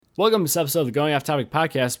Welcome to this episode of the Going Off Topic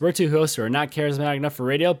podcast. We're two hosts who are not charismatic enough for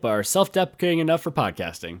radio, but are self-deprecating enough for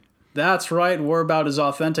podcasting. That's right. We're about as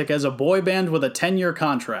authentic as a boy band with a 10-year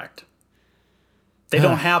contract. They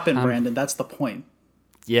don't happen, Brandon. That's the point.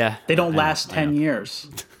 Yeah. They don't last 10 years.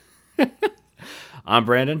 I'm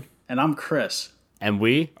Brandon. And I'm Chris. And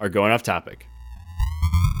we are Going Off Topic.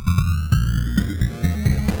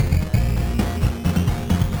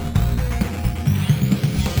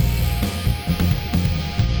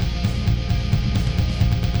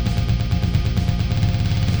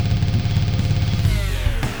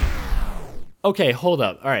 Okay, hold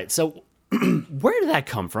up. All right, so where did that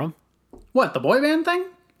come from? What, the boy band thing?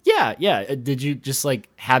 Yeah. Did you just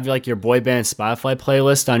have your boy band Spotify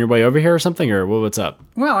playlist on your way over here or something, or what's up?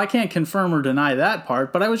 Well, I can't confirm or deny that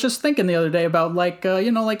part, but I was just thinking the other day about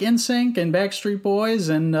NSYNC and Backstreet Boys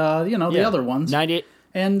and the other ones. 98.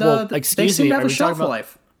 And they seem to have a shelf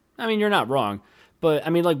life. I mean, you're not wrong, but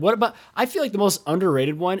I mean, what about? I feel like the most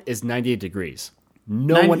underrated one is 98 Degrees.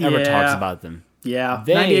 No one ever talks about them. Yeah,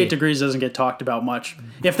 98 Degrees doesn't get talked about much.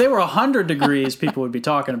 If they were 100 degrees, people would be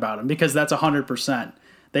talking about them because that's 100%.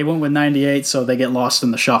 They went with 98, so they get lost in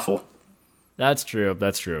the shuffle. That's true.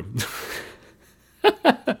 But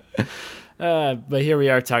here we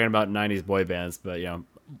are talking about 90s boy bands, but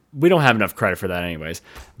we don't have enough credit for that anyways.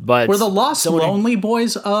 But were the Lost Lonely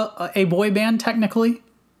Boys a boy band technically?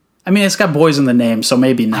 I mean, it's got boys in the name, so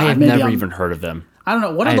maybe not. I have never even heard of them. I don't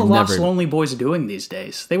know. What are the Lost Lonely Boys doing these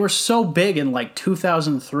days? They were so big in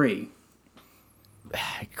 2003.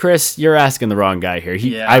 Chris, you're asking the wrong guy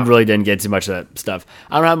here. I really didn't get too much of that stuff.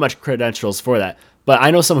 I don't have much credentials for that. But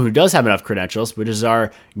I know someone who does have enough credentials, which is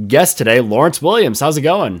our guest today, Lawrence Williams. How's it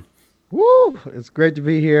going? Woo! It's great to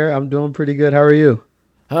be here. I'm doing pretty good. How are you?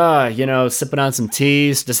 Sipping on some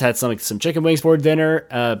teas. Just had some chicken wings for dinner.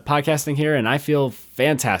 Podcasting here, and I feel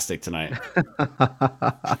fantastic tonight.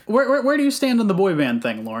 Where do you stand on the boy band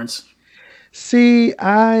thing, Lawrence? See,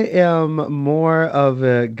 I am more of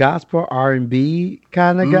a gospel R&B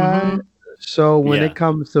kind of guy. So when it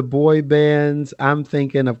comes to boy bands, I'm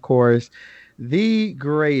thinking, of course, the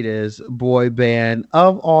greatest boy band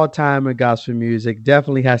of all time in gospel music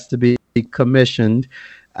definitely has to be commissioned.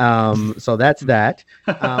 So that's that.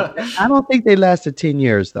 I don't think they lasted 10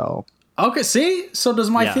 years though. Okay, see? So does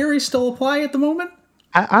my theory still apply at the moment?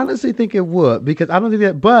 I honestly think it would, because I don't think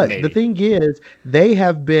that, but maybe. The thing is, they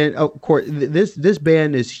have been, of course, this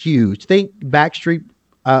band is huge. Think Backstreet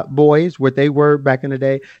Boys, what they were back in the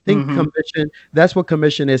day. Think Commission. That's what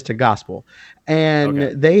Commission is to gospel.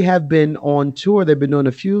 And they have been on tour. They've been doing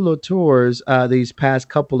a few little tours these past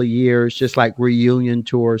couple of years, just like reunion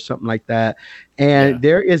tours, something like that. And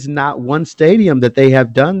there is not one stadium that they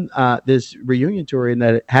have done this reunion tour in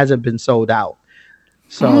that it hasn't been sold out.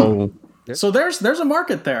 So, so there's a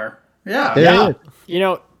market there. Yeah.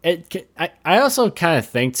 I also kind of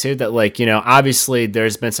think too that obviously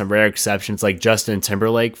there's been some rare exceptions like Justin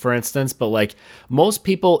Timberlake, for instance, but most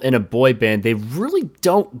people in a boy band, they really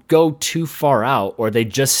don't go too far out, or they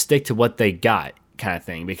just stick to what they got kind of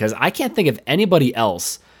thing, because I can't think of anybody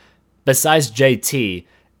else besides JT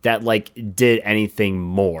that did anything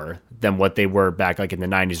more than what they were back in the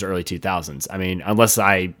 90s or early 2000s. I mean, unless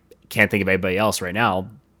I can't think of anybody else right now.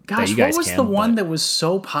 Gosh, what was the one that was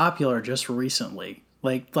so popular just recently?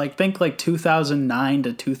 Think 2009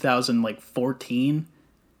 to 2014.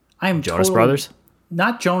 I am Jonas Brothers?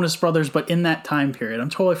 Not Jonas Brothers, but in that time period. I'm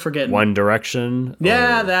totally forgetting. One Direction?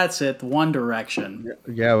 Yeah, that's it. One Direction.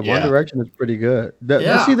 Yeah, One Direction is pretty good.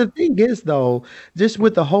 See, the thing is, though, just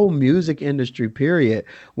with the whole music industry, period,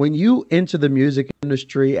 when you enter the music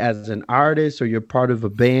industry as an artist or you're part of a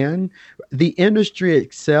band, the industry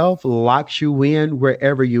itself locks you in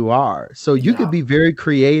wherever you are. So you could be very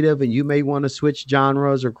creative, and you may want to switch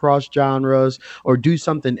genres or cross genres or do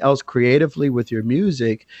something else creatively with your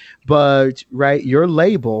music. But, your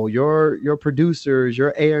label, your producers,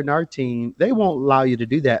 your A&R team, they won't allow you to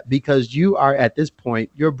do that, because you are at this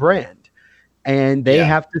point your brand, and they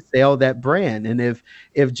have to sell that brand. And if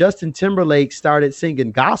Justin Timberlake started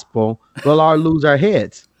singing gospel, we'll all lose our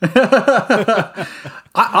heads.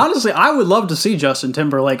 Honestly, I would love to see Justin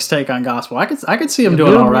Timberlake's take on gospel. I could see him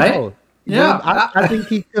doing all right. Yeah, I think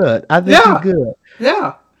he could. I think he could.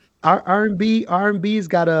 Yeah, our R&B's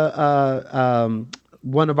got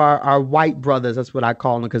one of our white brothers. That's what I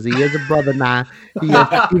call him, because he is a brother now.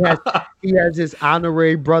 He has his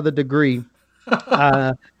honorary brother degree.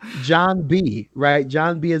 John B, right?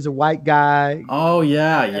 John B is a white guy. Oh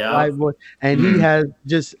yeah. White boy, and he has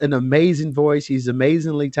just an amazing voice. He's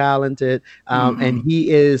amazingly talented, and he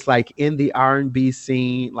is in the R&B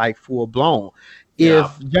scene full blown. If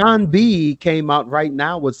John B came out right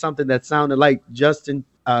now with something that sounded like Justin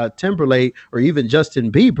Timberlake or even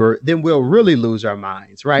Justin Bieber, then we'll really lose our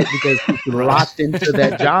minds, right? Because he's locked into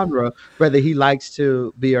that genre, whether he likes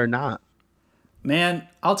to be or not. Man,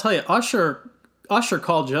 I'll tell you, Usher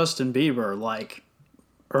called Justin Bieber like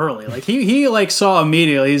early. Like he like saw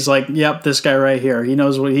immediately. He's like, "Yep, this guy right here. He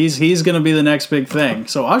knows what he's going to be the next big thing."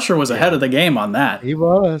 So Usher was ahead of the game on that. He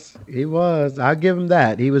was. I'll give him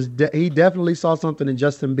that. He definitely saw something in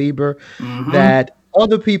Justin Bieber that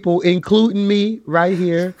other people, including me right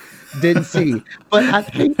here, didn't see. But I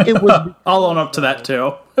think it was. I'll own up to that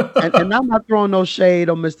too. and I'm not throwing no shade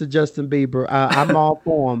on Mr. Justin Bieber. I'm all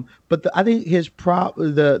for him. But I think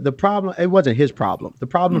the problem, it wasn't his problem. The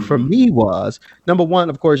problem for me was, number one,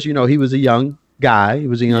 of course, he was a young guy. He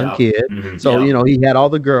was a young kid. So, he had all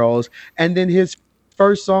the girls. And then his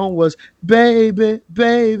first song was Baby,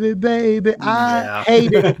 Baby, Baby. I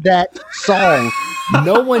hated that song.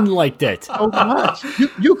 No one liked it. So much.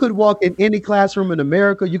 You could walk in any classroom in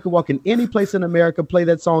America. You could walk in any place in America, play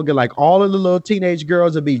that song, and like all of the little teenage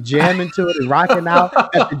girls would be jamming to it and rocking out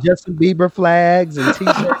at the Justin Bieber flags and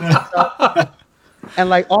t-shirts and stuff. And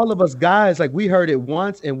like all of us guys, like we heard it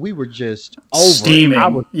once and we were just over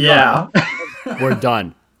steaming. We're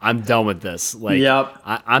done. I'm done with this. Like,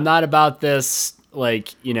 I'm not about this.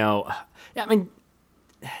 Like, I mean,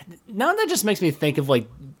 now that just makes me think of like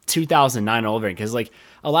 2009 all over again, because like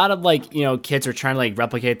a lot of like kids are trying to like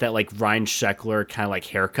replicate that like Ryan Sheckler kind of like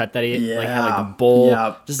haircut that he like had like a bowl,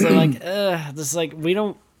 just like we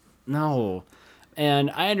don't know.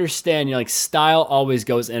 And I understand like style always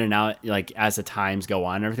goes in and out like as the times go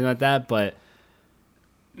on and everything like that, but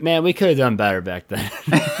man, we could have done better back then.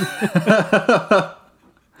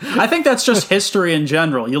 I think that's just history in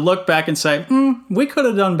general. You look back and say, we could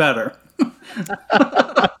have done better.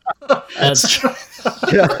 That's true.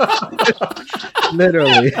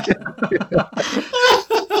 Literally.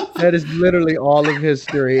 That is literally all of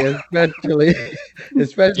history,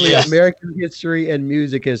 especially American history and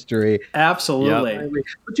music history. Absolutely.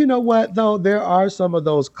 But you know what, though? There are some of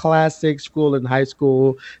those classic school and high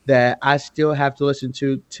school that I still have to listen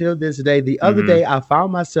to till this day. The other day, I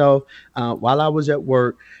found myself, while I was at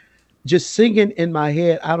work, just singing in my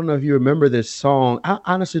head. I don't know if you remember this song. I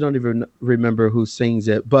honestly don't even remember who sings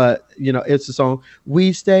it, but it's a song.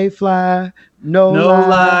 We stay fly, no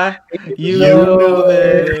lie. You know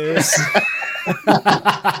this.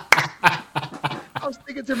 I was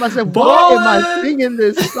thinking to myself, why am I singing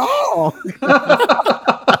this song?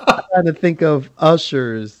 I'm trying to think of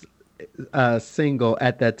Usher's single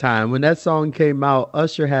at that time. When that song came out,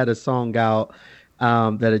 Usher had a song out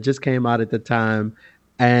that it just came out at the time.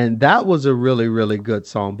 And that was a really, really good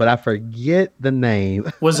song, but I forget the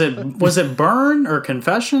name. Was it Burn or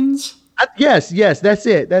Confessions? Yes, that's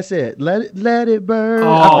it. Let it burn.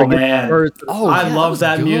 Oh man! I love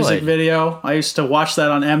that good music video. I used to watch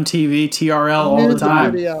that on MTV, TRL all the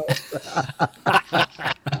time.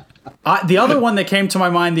 The other one that came to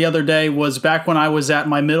my mind the other day was back when I was at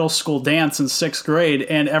my middle school dance in 6th grade,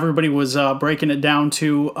 and everybody was breaking it down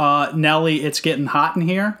to Nelly, "It's Getting Hot in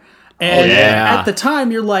Here." And at the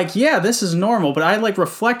time, you're like, yeah, this is normal. But I like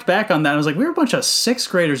reflect back on that. And I was like, we were a bunch of 6th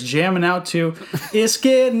graders jamming out to "It's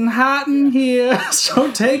Getting Hot in Here,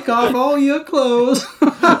 so take off all your clothes."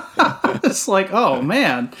 It's like, oh,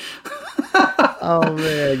 man. Oh,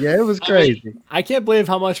 man. Yeah, it was crazy. I can't believe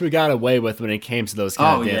how much we got away with when it came to those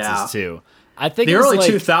kind of dances, too. I think the early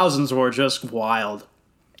 2000s were just wild.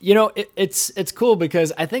 It's cool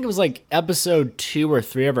because I think it was like episode 2 or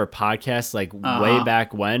 3 of our podcast, like way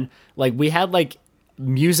back when, like we had like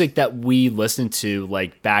music that we listened to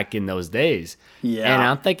like back in those days. Yeah. And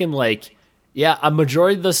I'm thinking like, a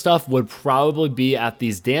majority of the stuff would probably be at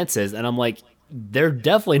these dances. And I'm like, they're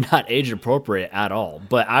definitely not age appropriate at all.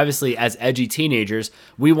 But obviously as edgy teenagers,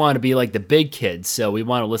 we want to be like the big kids. So we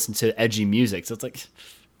want to listen to edgy music. So it's like,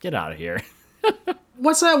 get out of here.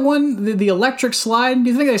 What's that one? The electric slide? Do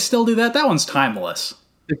you think they still do that? That one's timeless.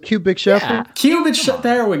 The cubic shuffle? Yeah. Cubic shuffle.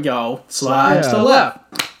 There we go. Slide to the left.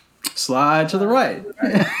 Slide to the right.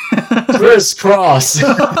 Crisscross.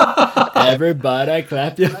 Everybody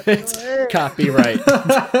clap your hands. Copyright.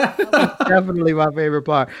 Definitely my favorite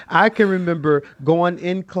part. I can remember going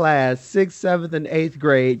in class, 6th, 7th, and 8th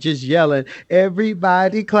grade, just yelling,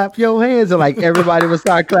 "Everybody clap your hands." And like everybody would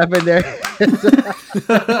start clapping their hands.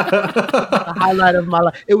 The highlight of my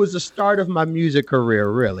life. It was the start of my music career,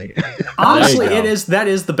 really. Honestly, that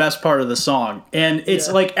is the best part of the song. And it's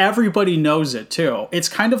like everybody knows it too. It's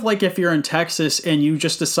kind of like if you're in Texas and you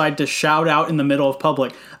just decide to shout out in the middle of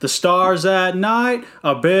public, "The stars at night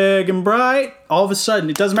are big and bright." All of a sudden,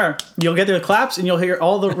 it doesn't matter. You'll get their claps and you'll hear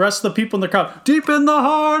all the rest of the people in the crowd, "Deep in the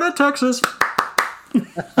heart of Texas."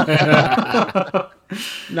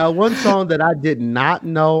 Now, one song that I did not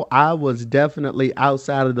know, I was definitely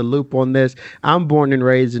outside of the loop on this. I'm born and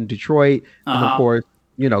raised in Detroit, and of course,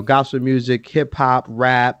 gospel music, hip hop,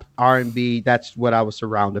 rap, R&B. That's what I was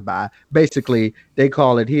surrounded by. Basically, they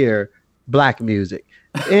call it here black music.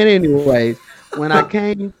 And anyways, when I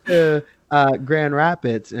came to Grand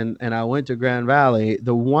Rapids and I went to Grand Valley,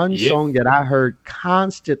 the one song that I heard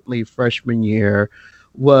constantly freshman year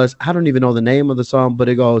was, I don't even know the name of the song, but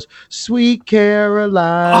it goes, Sweet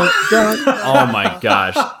Caroline. Oh my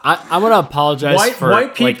gosh. I'm going to apologize for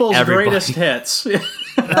white people's greatest hits.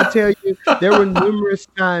 I tell you, there were numerous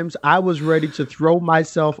times I was ready to throw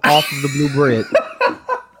myself off of the Blue Bridge.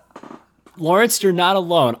 Lawrence, you're not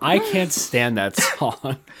alone. I can't stand that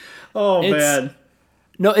song. Man.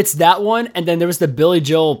 No, it's that one, and then there was the Billy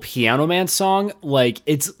Joel Piano Man song. Like,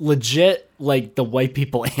 it's legit like the white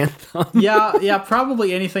people anthem. yeah,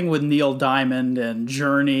 probably anything with Neil Diamond and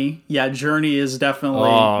Journey. Yeah, Journey is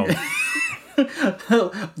definitely...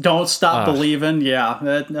 Don't Stop Believing. Yeah.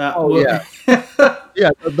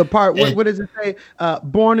 Yeah, the part, what does it say?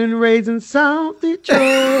 Born and raised in South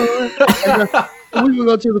Detroit. We would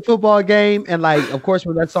go to the football game, and of course,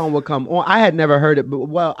 when that song would come on, I had never heard it,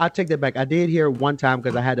 but I take that back. I did hear it one time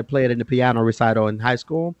because I had to play it in the piano recital in high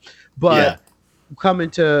school. But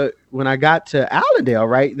when I got to Allendale,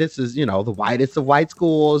 right? This is, the whitest of white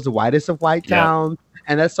schools, the whitest of white towns.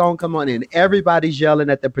 And that song come on, and everybody's yelling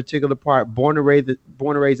at the particular part. Born and raised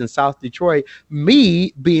in South Detroit.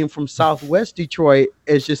 Me being from Southwest Detroit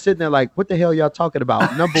is just sitting there like, what the hell y'all talking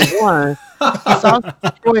about? Number one, South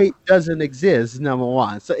Detroit doesn't exist. Number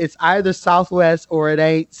one, so it's either Southwest or it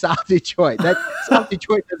ain't South Detroit. That South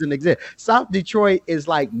Detroit doesn't exist. South Detroit is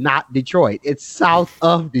like not Detroit. It's south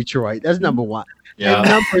of Detroit. That's number one. Yeah. And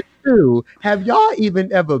number two, have y'all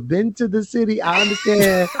even ever been to the city? I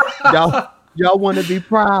understand y'all want to be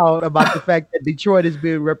proud about the fact that Detroit is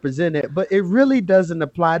being represented, but it really doesn't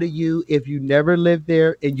apply to you if you never lived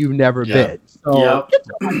there and you've never been. So,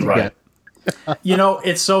 right.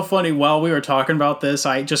 It's so funny. While we were talking about this,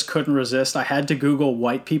 I just couldn't resist. I had to Google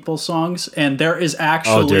white people songs, and there is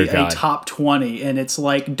actually a top 20, and it's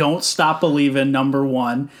like Don't Stop Believin', number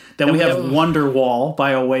one. Then we have Wonderwall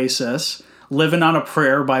by Oasis. Living on a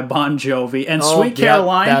Prayer by Bon Jovi, and Sweet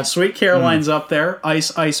Caroline. Sweet Caroline's up there.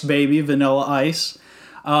 Ice Ice Baby, Vanilla Ice.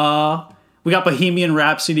 We got Bohemian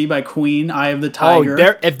Rhapsody by Queen. Eye of the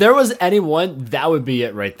Tiger. If there was anyone, that would be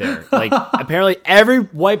it right there. Like, apparently every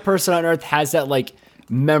white person on earth has that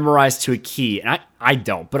memorized to a key, and I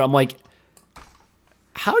don't. But I'm like,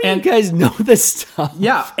 how do you guys know this stuff?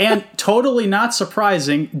 Yeah, and totally not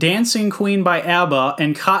surprising, Dancing Queen by ABBA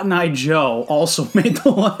and Cotton Eye Joe also made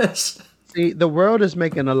the list. See, the world is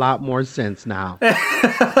making a lot more sense now.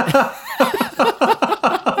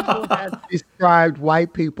 Has described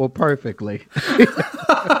white people perfectly.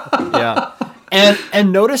 Yeah.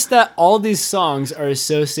 And notice that all these songs are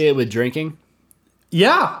associated with drinking.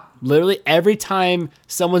 Yeah. Literally every time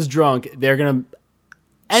someone's drunk, they're going to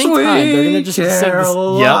just sing this.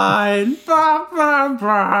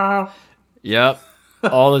 Yep.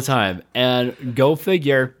 All the time. And go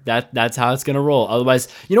figure, that's how it's going to roll. Otherwise,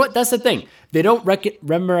 you know what? That's the thing. They don't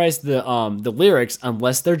memorize the lyrics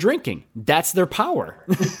unless they're drinking. That's their power.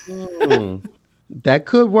 That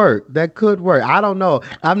could work. I don't know.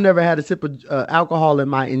 I've never had a sip of alcohol in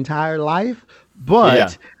my entire life,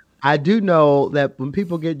 but I do know that when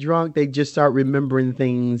people get drunk, they just start remembering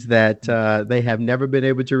things that they have never been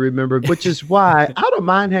able to remember, which is why I don't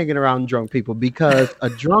mind hanging around drunk people, because a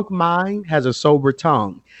drunk mind has a sober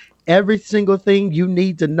tongue. Every single thing you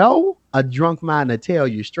need to know, a drunk mind will tell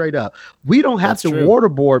you straight up. We don't have to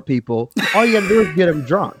waterboard people. All you got to do is get them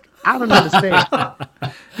drunk. I don't understand.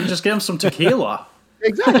 You just give them some tequila.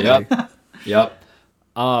 Exactly. Yep.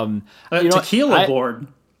 Tequila board.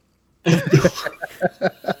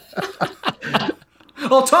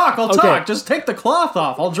 I'll talk. Just take the cloth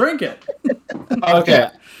off. I'll drink it. Okay.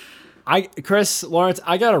 Chris, Lawrence,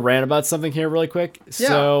 I got to rant about something here really quick. Yeah.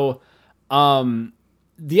 So,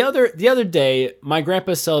 the other day, my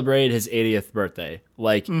grandpa celebrated his 80th birthday.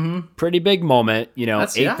 Pretty big moment,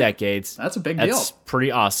 8 decades. That's a big deal. That's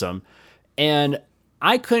pretty awesome. And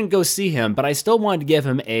I couldn't go see him, but I still wanted to give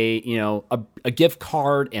him a gift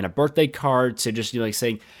card and a birthday card to just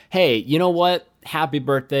saying, hey, you know what? Happy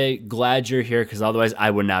birthday. Glad you're here, because otherwise I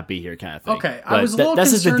would not be here, kind of thing. Okay, I was a little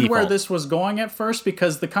concerned where this was going at first,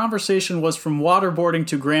 because the conversation was from waterboarding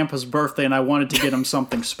to Grandpa's birthday, and I wanted to get him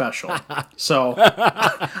something special. So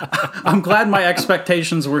I'm glad my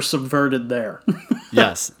expectations were subverted there.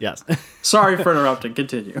 Yes. Sorry for interrupting.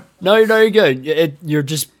 Continue. No, you're good. You're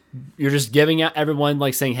just giving out everyone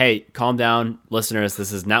like saying, "Hey, calm down, listeners.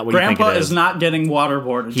 This is not what you think it is." Grandpa is not getting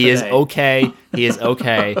waterboarded. He is okay. He is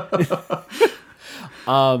okay.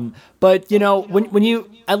 But you know, when you,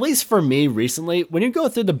 at least for me recently, when you go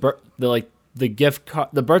through the gift card,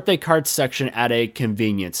 the birthday card section at a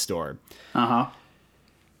convenience store,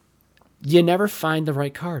 you never find the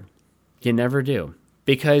right card. You never do,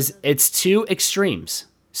 because it's two extremes.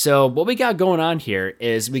 So what we got going on here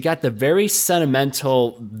is we got the very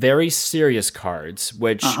sentimental, very serious cards,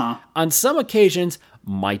 which on some occasions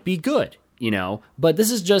might be good, you know, but this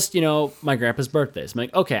is just, you know, my grandpa's birthday. So I'm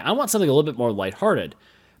like, okay, I want something a little bit more lighthearted.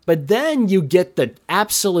 But then you get the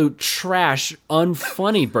absolute trash,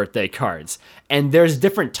 unfunny birthday cards, and there's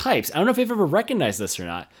different types. I don't know if you've ever recognized this or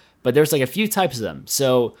not, but there's like a few types of them.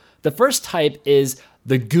 So the first type is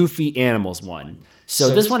the goofy animals one. So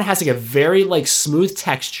this one has like a very like smooth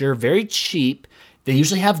texture, very cheap. They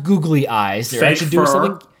usually have googly eyes. They're actually doing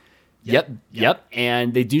something. Yep.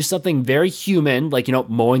 And they do something very human, like, you know,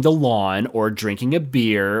 mowing the lawn or drinking a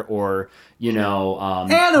beer or, you know,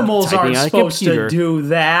 animals aren't supposed to do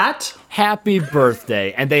that. Happy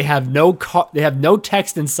birthday. And they have no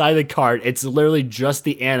text inside the card. It's literally just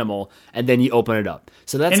the animal, and then you open it up.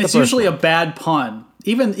 So that's and it's usually a bad pun.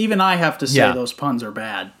 Even I have to say those puns are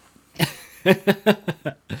bad.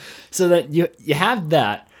 So that you have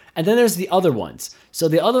that, and then there's the other ones. So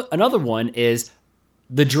another one is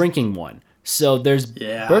the drinking one. So there's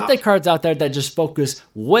birthday cards out there that just focus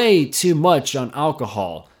way too much on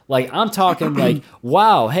alcohol. Like, I'm talking like,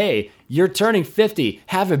 wow, hey, you're turning 50,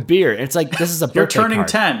 have a beer. And it's like, this is a birthday You're turning card.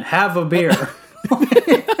 10, have a beer.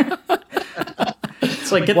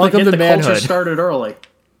 It's like, get the manhood. culture started early.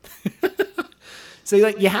 So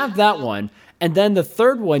like, you have that one. And then the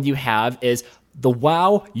third one you have is the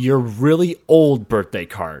wow, you're really old birthday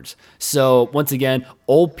cards. So once again,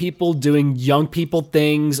 old people doing young people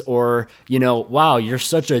things, or, you know, wow, you're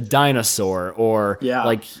such a dinosaur, or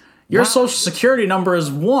like, your social security number is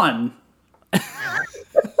 1.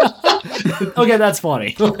 Okay, that's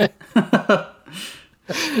funny. Well,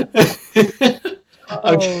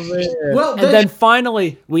 and then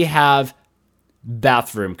finally we have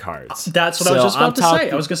bathroom cards. That's what I was just about to say.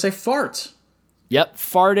 I was going to say farts. Yep,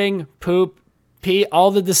 farting, poop, pee,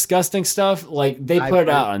 all the disgusting stuff, like, they put it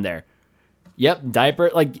out on there. Yep,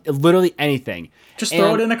 diaper, like, literally anything. Just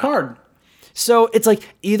throw it in a card. So it's like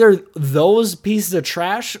either those pieces of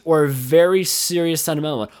trash or a very serious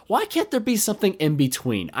sentimental one. Why can't there be something in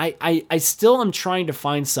between? I still am trying to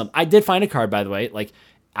find some. I did find a card, by the way. Like,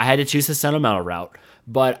 I had to choose the sentimental route.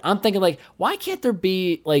 But I'm thinking, like, why can't there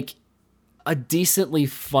be, like, a decently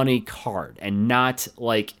funny card and not,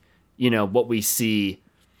 like, you know, what we see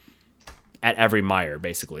at every Meijer,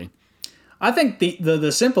 basically? I think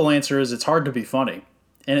the simple answer is it's hard to be funny.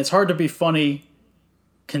 And it's hard to be funny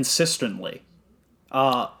consistently.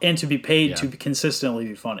 And to be paid to consistently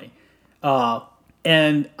be funny.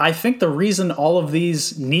 And I think the reason all of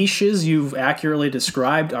these niches you've accurately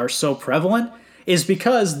described are so prevalent is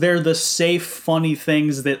because they're the safe, funny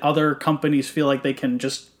things that other companies feel like they can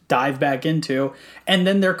just dive back into, and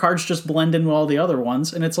then their cards just blend in with all the other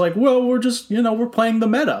ones, and it's like, well, we're just, you know, we're playing the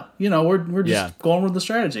meta, you know, we're just going with the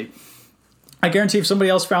strategy. I guarantee if somebody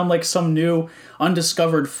else found like some new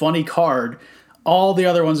undiscovered funny card, all the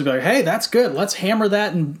other ones would be like, hey, that's good, let's hammer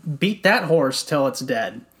that and beat that horse till it's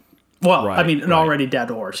dead. Well, I mean, an already dead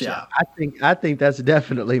horse, yeah. I think that's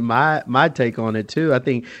definitely my take on it too. I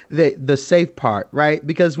think the safe part, right?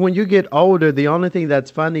 Because when you get older, the only thing that's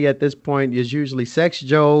funny at this point is usually sex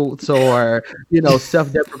jokes or, you know,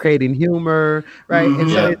 self-deprecating humor, right? And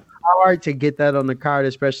so it's hard to get that on the card,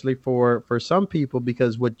 especially for some people,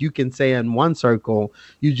 because what you can say in one circle,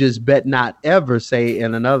 you just bet not ever say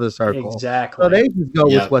in another circle. Exactly. So they just go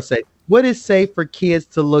with what's safe. What is safe for kids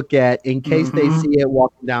to look at in case they see it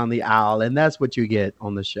walking down the aisle, and that's what you get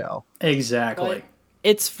on the show. Exactly.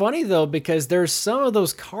 It's funny though, because there's some of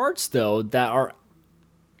those cards though that are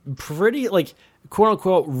pretty, like, quote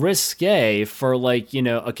unquote risque for, like, you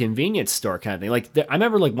know, a convenience store kind of thing. Like, I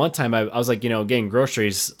remember like one time I was like, you know, getting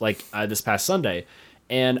groceries like this past Sunday,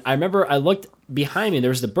 and I remember I looked behind me, there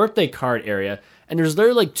was the birthday card area, and there's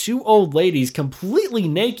literally like two old ladies completely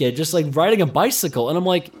naked just like riding a bicycle, and I'm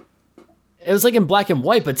like, it was like in black and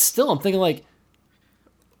white, but still I'm thinking, like,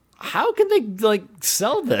 how can they like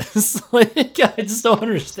sell this? Like, I just don't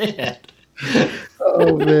understand.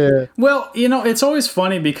 Oh man. Well, you know, it's always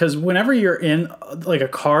funny because whenever you're in like a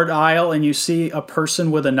card aisle and you see a person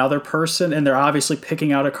with another person and they're obviously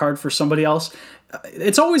picking out a card for somebody else,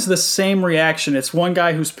 it's always the same reaction. It's one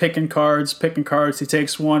guy who's picking cards. He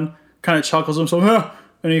takes one, kind of chuckles himself,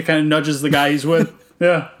 and he kind of nudges the guy he's with.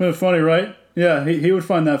 Yeah, funny, right? Yeah, he would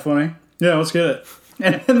find that funny. Yeah, let's get it.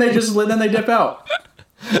 And then they dip out.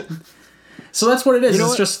 So that's what it is.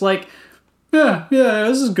 It's just like, yeah,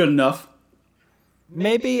 this is good enough.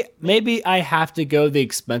 Maybe I have to go the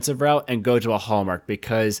expensive route and go to a Hallmark,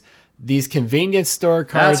 because these convenience store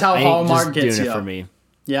cards that's how ain't Hallmark just gets doing you it for me.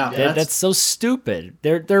 Yeah, that's so stupid.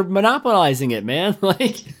 They're monopolizing it, man.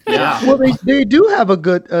 Like, yeah. Well, they do have a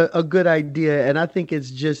good idea, and I think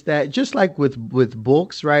it's just that, just like with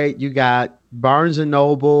books, right? You got Barnes and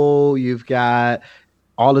Noble, you've got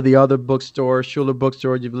all of the other bookstores, Schuler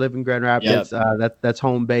Bookstore. You live in Grand Rapids. Yep. That's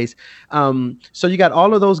home base. So you got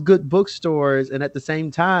all of those good bookstores, and at the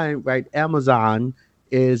same time, right? Amazon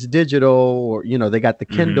is digital, or they got the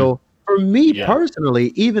Kindle. Mm-hmm. For me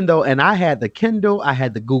personally, even though, and I had the Kindle, I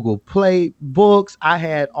had the Google Play books, I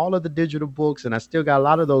had all of the digital books, and I still got a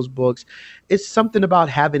lot of those books. It's something about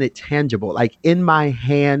having it tangible, like in my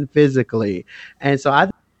hand physically. And so I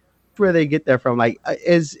think where they get that from, like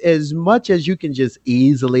as much as you can just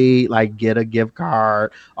easily like get a gift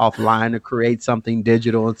card offline or create something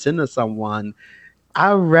digital and send to someone,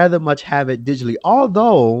 I'd rather much have it digitally.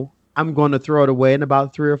 Although I'm going to throw it away in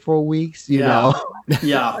about 3 or 4 weeks, you know.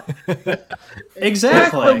 Yeah,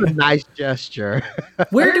 exactly. That's a nice gesture.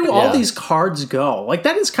 Where do all these cards go? Like,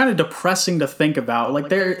 that is kind of depressing to think about. Like,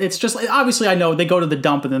 it's just, obviously I know they go to the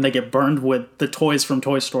dump and then they get burned with the toys from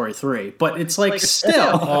Toy Story 3, but it's like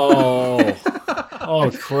still. Oh,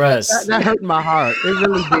 Chris. That hurt my heart. It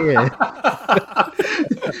really did.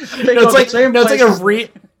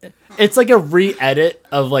 It's like a re-edit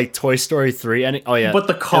of like Toy Story 3. And but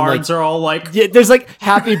the cards are all like, there's like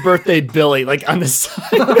Happy Birthday Billy like on the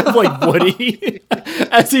side of like Woody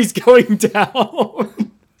as he's going down.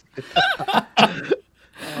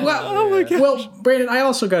 Well, Brandon, I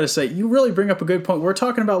also got to say, you really bring up a good point. We're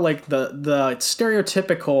talking about like the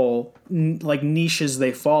stereotypical like niches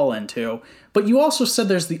they fall into, but you also said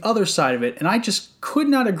there's the other side of it, and I just could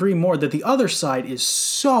not agree more that the other side is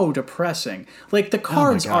so depressing. Like, the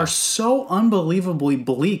cards are so unbelievably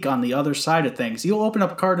bleak on the other side of things. You'll open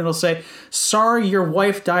up a card and it'll say, "Sorry, your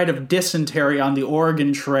wife died of dysentery on the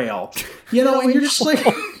Oregon Trail." And you're just like,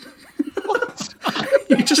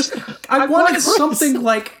 I wanted something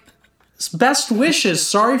like best wishes,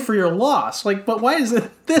 sorry for your loss. Like, but why is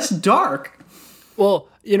it this dark? Well,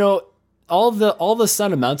 all the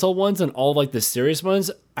sentimental ones and all like the serious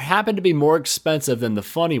ones happen to be more expensive than the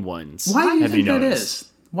funny ones. Why do you think that is?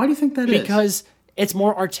 Why do you think that is? Because it's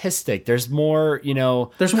more artistic. There's more,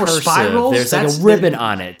 there's more cursive. spirals. There's like a ribbon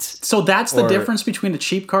on it. So that's the difference between a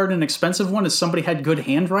cheap card and an expensive one, is somebody had good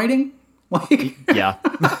handwriting? Like, yeah.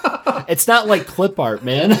 It's not like clip art,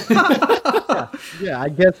 man. Yeah, I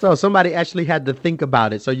guess so. Somebody actually had to think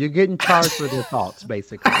about it. So you're getting charged for their thoughts,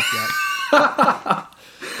 basically. Yeah.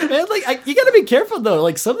 Man, like you gotta be careful though.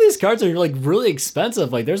 Like, some of these cards are like really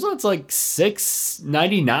expensive. Like, there's ones like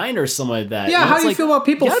 $6.99 or something like that. Yeah, how do you feel about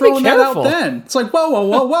people throwing that out then? It's like,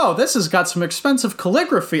 whoa. This has got some expensive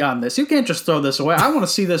calligraphy on this. You can't just throw this away. I want to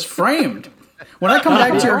see this framed. When I come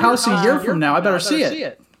back to your house a year from now, I better see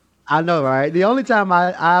it. I know, right? The only time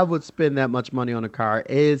I would spend that much money on a card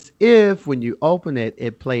is if, when you open it,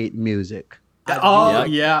 it played music. Oh,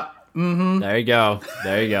 yeah. Mm-hmm. There you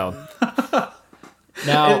go.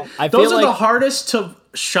 Now, those are the hardest to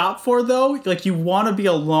shop for, though. Like, you want to be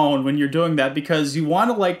alone when you're doing that, because you want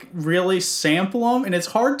to like really sample them, and it's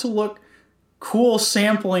hard to look cool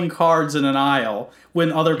sampling cards in an aisle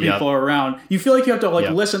when other people are around. You feel like you have to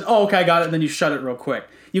listen. Oh, okay, I got it, and then you shut it real quick.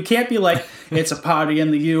 You can't be like, "It's a party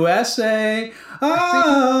in the USA."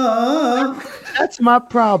 That's my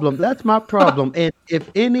problem. And if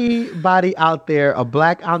anybody out there, a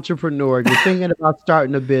black entrepreneur, you're thinking about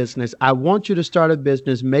starting a business, I want you to start a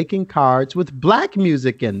business making cards with black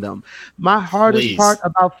music in them. My hardest part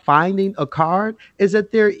about finding a card is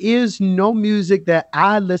that there is no music that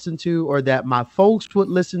I listen to or that my folks would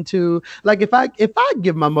listen to. Like, if I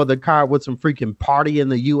give my mother a card with some freaking "Party in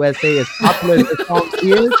the USA" as popular as the song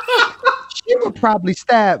is, she would probably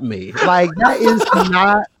stab me. Like, that is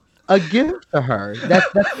not a gift to her. That's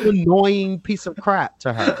an annoying piece of crap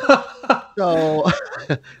to her. So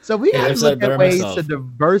we have to look at ways to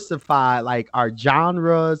diversify like our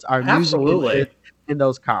genres, our music in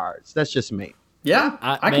those cards. That's just me. Yeah,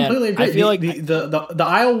 I completely agree. I feel like the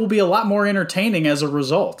aisle will be a lot more entertaining as a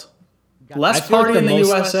result. Less Party in the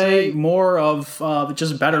USA, more of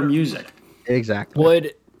just better music.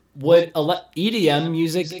 Exactly. Would EDM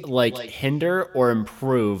music like hinder or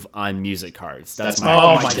improve on music cards? That's my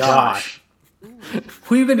oh my gosh.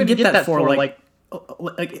 Who even get that for? Like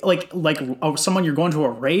someone you're going to a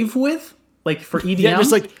rave with? Like, for EDM? Yeah,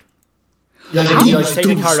 just like You like take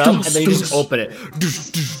the card up and then you just open it.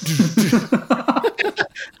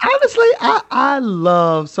 Honestly,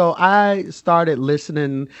 I started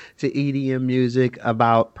listening to EDM music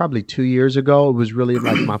about probably 2 years ago. It was really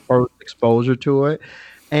like my first exposure to it.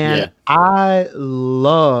 And I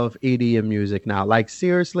love EDM music now. Like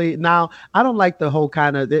seriously, now I don't like the whole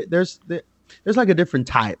kind of there's like a different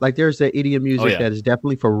type. Like there's the EDM music that is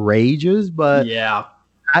definitely for rages, but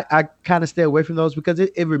I kind of stay away from those because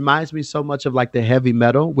it reminds me so much of like the heavy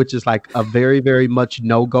metal, which is like a very, very much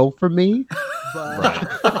no-go for me. Right.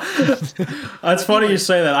 That's funny you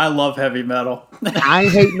say that. I love heavy metal. I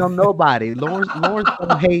ain't hating on nobody. Lawrence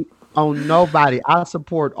don't hate on nobody. I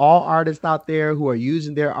support all artists out there who are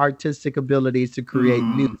using their artistic abilities to create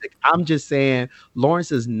music. I'm just saying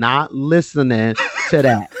Lawrence is not listening to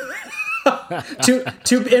that.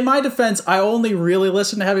 In my defense, I only really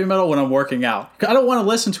listen to heavy metal when I'm working out. I don't want to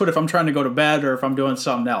listen to it if I'm trying to go to bed or if I'm doing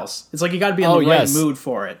something else. It's like you got to be in the right mood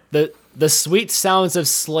for it. The sweet sounds of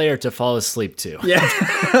Slayer to fall asleep to.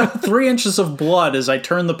 Yeah, 3 inches of blood as I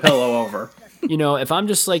turn the pillow over. You know, if I'm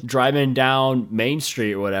just like driving down Main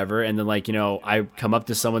Street or whatever, and then like, you know, I come up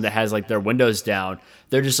to someone that has like their windows down,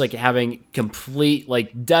 they're just like having complete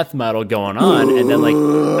like death metal going on, and then like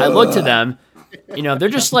I look to them. You know, they're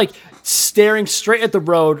just like staring straight at the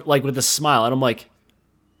road, like with a smile. And I'm like,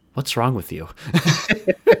 what's wrong with you?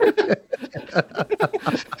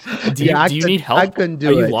 do you need help? I couldn't do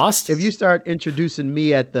it. Are you lost? If you start introducing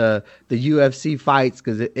me at the UFC fights,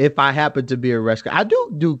 because if I happen to be a wrestler, I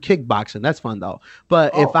do kickboxing. That's fun though.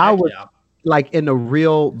 But if I was like in a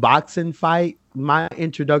real boxing fight, my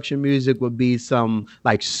introduction music would be some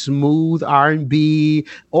like smooth R&B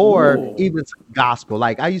or even some gospel.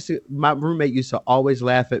 Like my roommate used to always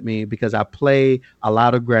laugh at me because I play a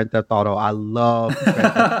lot of Grand Theft Auto. I love Grand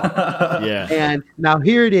Theft Auto. And now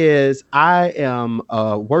here it is. I am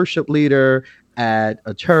a worship leader at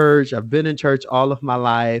a church. I've been in church all of my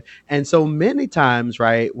life. And so many times,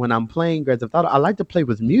 right, when I'm playing Grand Theft Auto, I like to play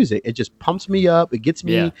with music. It just pumps me up. It gets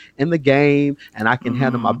me in the game and I can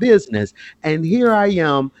handle my business. And here I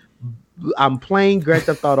am. I'm playing Grand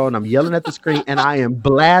Theft Auto and I'm yelling at the screen and I am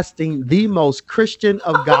blasting the most Christian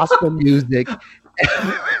of gospel music.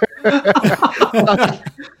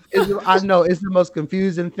 I know it's the most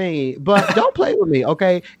confusing thing, but don't play with me,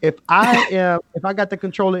 okay? If I got the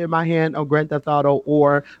controller in my hand on Grand Theft Auto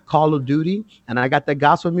or Call of Duty, and I got the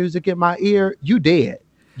gospel music in my ear, you dead.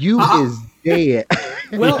 You is dead.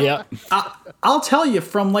 Well, I'll tell you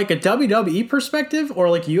from like a WWE perspective or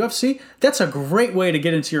like UFC, that's a great way to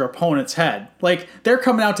get into your opponent's head. Like they're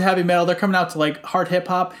coming out to heavy metal, they're coming out to like hard hip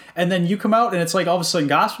hop, and then you come out and it's like all of a sudden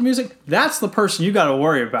gospel music. That's the person you got to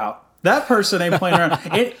worry about. That person ain't playing around.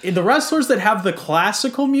 The wrestlers that have the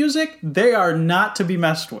classical music, they are not to be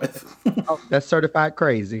messed with. That's certified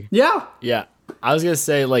crazy. Yeah. Yeah. I was going to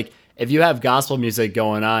say, like, if you have gospel music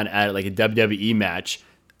going on at like a WWE match,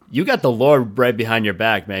 you got the Lord right behind your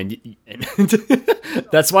back, man.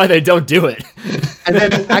 That's why they don't do it. And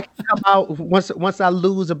then I can come out once I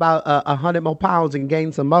lose about 100 more pounds and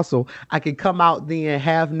gain some muscle. I can come out then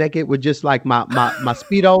half naked with just like my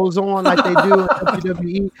Speedos on, like they do in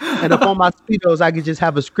WWE. And up on my Speedos, I could just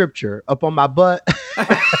have a scripture up on my butt.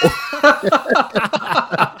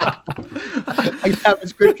 I have a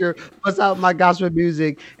scripture, bust out my gospel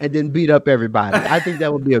music, and then beat up everybody. I think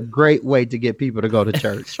that would be a great way to get people to go to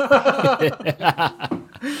church.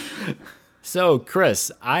 So,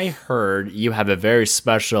 Chris, I heard you have a very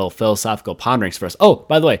special philosophical ponderings for us. Oh,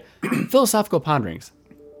 by the way, philosophical ponderings.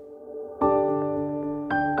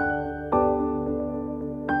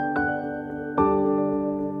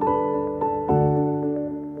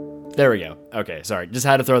 There we go. Okay, sorry. Just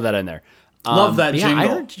had to throw that in there. Love that jingle. I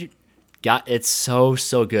heard you it's so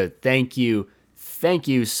good. Thank you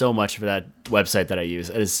so much for that website that I use.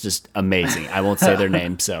 It's just amazing. I won't say their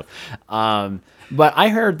name. So, but I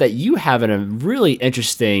heard that you have a really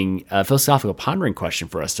interesting philosophical pondering question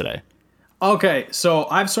for us today. Okay, so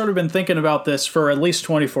I've sort of been thinking about this for at least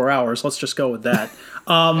 24 hours. Let's just go with that.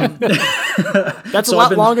 That's a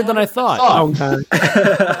lot longer than I thought.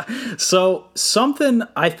 So something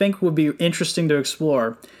I think would be interesting to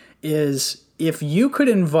explore is if you could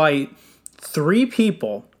invite 3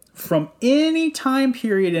 people from any time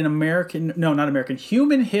period in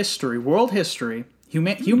human history, world history,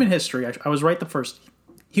 human history. I was right the first,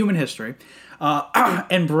 human history,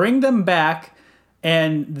 and bring them back,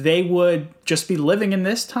 and they would just be living in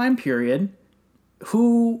this time period.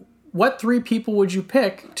 What 3 people would you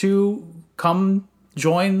pick to come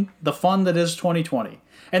join the fun that is 2020?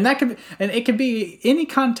 And it could be any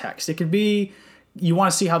context. It could be you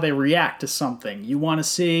want to see how they react to something. You want to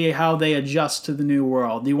see how they adjust to the new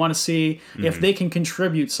world. You want to see if they can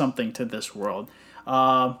contribute something to this world.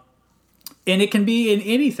 And it can be in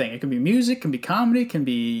anything. It can be music, it can be comedy, it can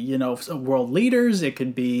be, world leaders. It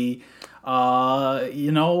could be,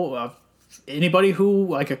 anybody who,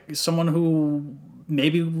 like someone who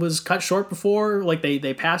maybe was cut short before, like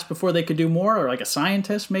they passed before they could do more, or like a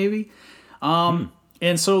scientist maybe.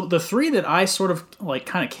 And so the three that I sort of like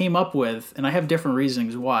kind of came up with, and I have different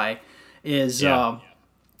reasonings why, is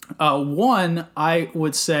one, I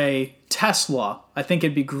would say Tesla. I think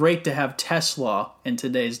it'd be great to have Tesla in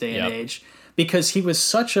today's day and age, because he was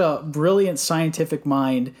such a brilliant scientific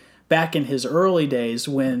mind back in his early days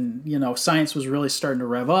when, science was really starting to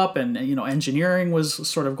rev up and, engineering was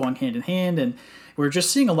sort of going hand in hand, and we were just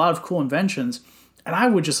seeing a lot of cool inventions. And I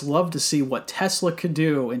would just love to see what Tesla could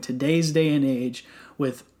do in today's day and age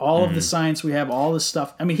with all of the science we have, all this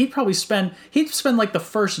stuff. I mean, he'd spend like the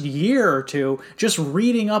first year or two just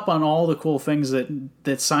reading up on all the cool things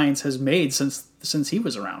that science has made since he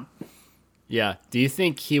was around. Yeah. Do you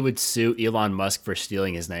think he would sue Elon Musk for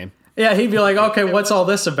stealing his name? Yeah, he'd be like, okay, what's all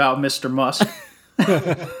this about, Mr. Musk?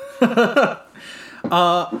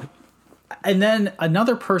 And then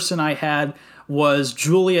another person I had was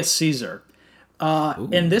Julius Caesar.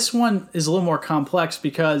 And this one is a little more complex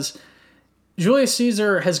because Julius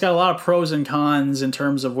Caesar has got a lot of pros and cons in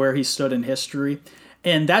terms of where he stood in history.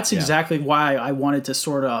 And that's exactly why I wanted to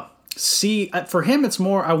sort of see, for him, it's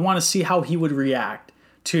more, I want to see how he would react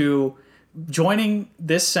to joining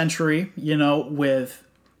this century, with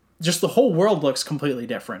just the whole world looks completely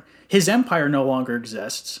different. His empire no longer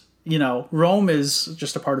exists. Rome is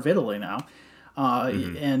just a part of Italy now.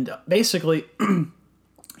 And basically,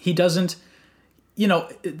 he doesn't,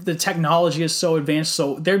 the technology is so advanced,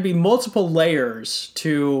 so there'd be multiple layers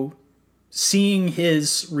to seeing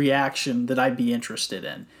his reaction that I'd be interested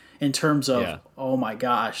in terms of, oh my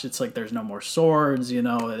gosh, it's like there's no more swords,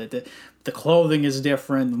 the clothing is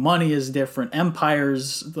different, the money is different,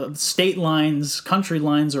 empires, the state lines, country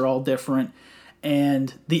lines are all different,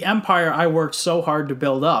 and the empire I worked so hard to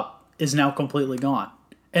build up is now completely gone.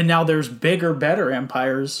 And now there's bigger, better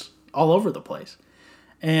empires all over the place.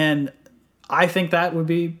 And I think that would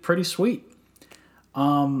be pretty sweet.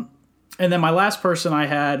 And then my last person I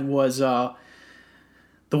had was the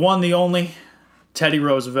one, the only, Teddy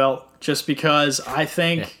Roosevelt, just because I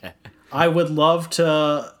think I would love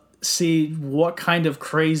to see what kind of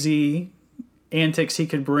crazy antics he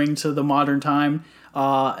could bring to the modern time.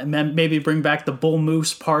 And then maybe bring back the Bull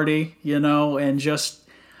Moose Party, and just...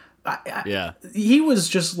 he was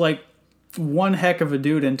just like one heck of a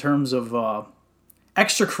dude in terms of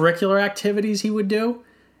extracurricular activities he would do.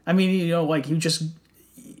 I mean, like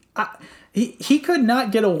he could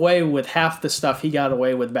not get away with half the stuff he got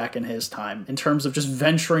away with back in his time in terms of just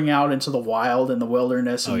venturing out into the wild and the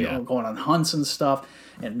wilderness and going on hunts and stuff,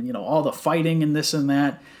 and all the fighting and this and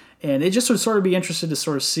that. And it just would sort of be interested to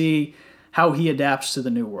sort of see how he adapts to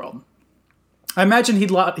the new world. I imagine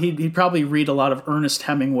he'd probably read a lot of Ernest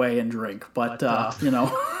Hemingway and drink, but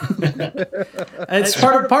it's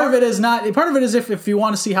part of it is not part of it is if you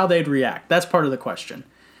want to see how they'd react. That's part of the question.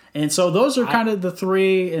 And so those are kind of the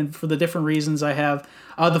three, and for the different reasons I have.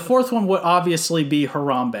 The fourth one would obviously be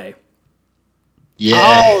Harambe. Yeah.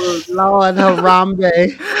 Oh Lord,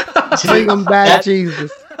 Harambe, bring him back, Jesus,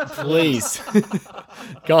 please.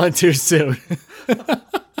 Gone too soon.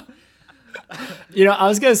 I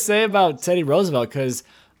was gonna say about Teddy Roosevelt because,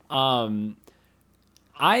 I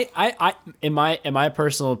in my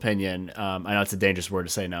personal opinion, I know it's a dangerous word to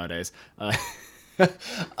say nowadays, but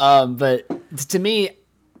to me,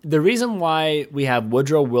 the reason why we have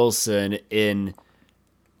Woodrow Wilson in,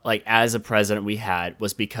 like, as a president we had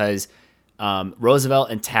was because Roosevelt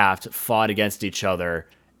and Taft fought against each other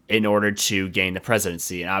in order to gain the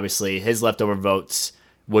presidency, and obviously his leftover votes,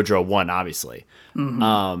 Woodrow won, obviously.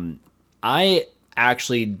 Mm-hmm. I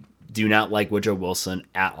actually do not like Woodrow Wilson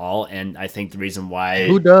at all, and I think the reason why...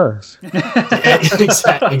 Who does?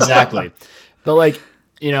 Exactly. But, like,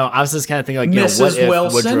 I was just kind of thinking, like, what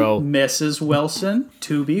if Woodrow... Mrs. Wilson,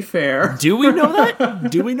 to be fair. Do we know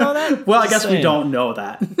that? Well, I guess we don't know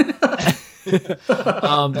that.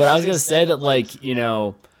 But I was going to say that, like,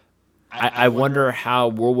 I wonder how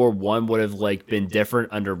World War I would have, like, been different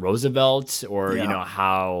under Roosevelt, or,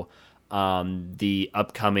 how... the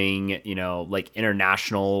upcoming, like,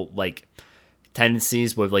 international, like,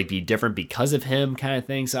 tendencies would, like, be different because of him, kind of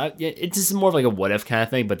thing. So it's just more of like a what if kind of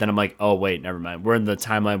thing. But then I'm like, oh wait, never mind. We're in the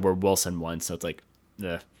timeline where Wilson won, so it's like,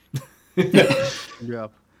 yeah,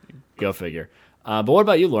 go figure. But what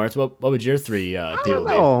about you, Lawrence? What would your three people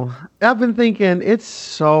be? Oh, I've been thinking it's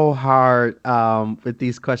so hard with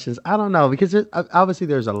these questions. I don't know because obviously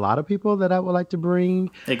there's a lot of people that I would like to bring.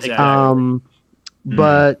 Exactly.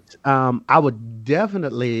 But I would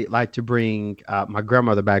definitely like to bring my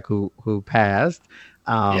grandmother back who passed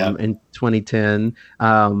in 2010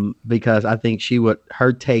 because I think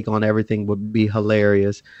her take on everything would be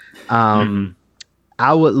hilarious.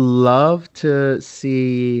 I would love to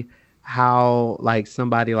see how like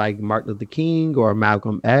somebody like Martin Luther King or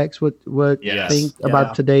Malcolm X would think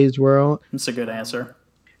about today's world. That's a good answer.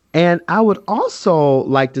 And I would also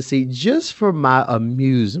like to see, just for my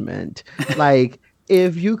amusement, like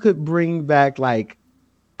if you could bring back like,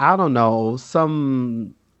 I don't know,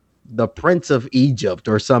 the Prince of Egypt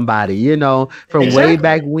or somebody, from way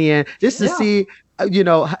back when, just to see,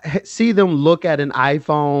 see them look at an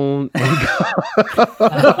iPhone and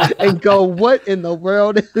go, and go, what in the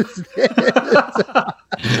world is this?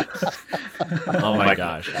 Oh my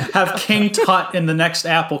gosh. Have King Tut in the next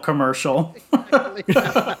Apple commercial.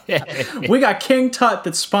 We got King Tut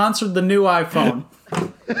that sponsored the new iPhone.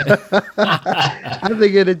 I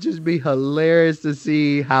think it'd just be hilarious to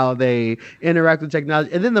see how they interact with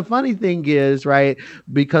technology. And then the funny thing is, right,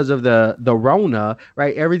 because of the Rona,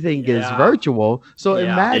 right, everything is virtual. So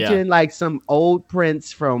imagine like some old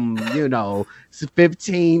prince from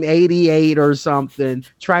 1588 or something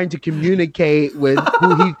trying to communicate with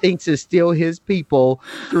who he thinks is still his people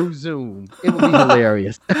through Zoom. It would be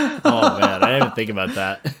hilarious. Oh man, I didn't even think about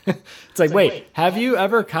that. It's like, wait, have you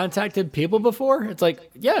ever contacted people before? It's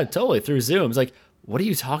like, yeah, totally, through Zoom. It's like, what are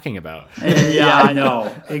you talking about? Yeah, I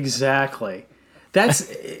know. Exactly.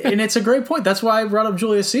 And it's a great point. That's why I brought up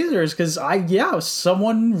Julius Caesar, is because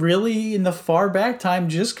someone really in the far back time,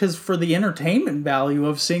 just because for the entertainment value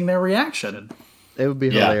of seeing their reaction. It would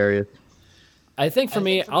be hilarious. I think for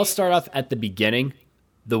me, I'll start off at the beginning,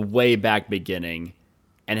 the way back beginning,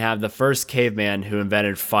 and have the first caveman who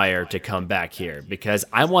invented fire to come back here, because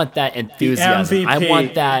I want that enthusiasm. I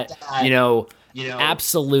want that,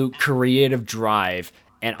 absolute creative drive.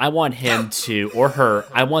 And I want him to, or her,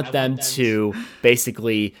 I want them to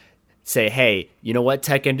basically say, hey, you know what,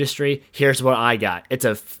 tech industry, here's what I got. It's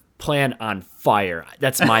a plan on fire.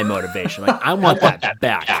 That's my motivation. Like, I want that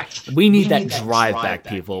back. We need that drive back,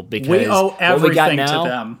 people, because we owe everything what we got now, to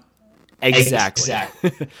them. Exactly.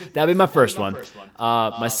 That'd be my first one.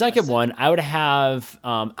 My second one, I would have,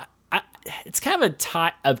 it's kind of a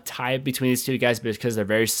tie between these two guys because they're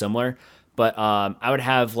very similar. But I would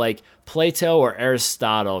have like Plato or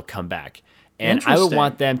Aristotle come back, and I would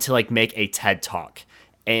want them to like make a TED Talk,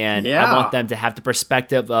 and I want them to have the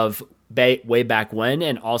perspective of way back when,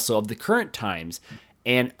 and also of the current times,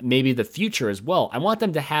 and maybe the future as well. I want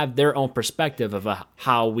them to have their own perspective of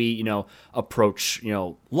how we, approach,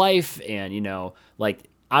 life, and like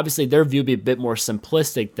obviously their view would be a bit more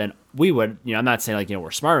simplistic than we would. I'm not saying like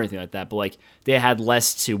we're smart or anything like that, but like they had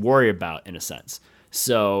less to worry about in a sense.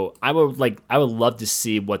 So I would love to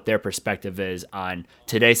see what their perspective is on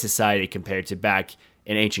today's society compared to back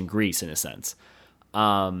in ancient Greece, in a sense.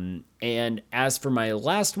 And as for my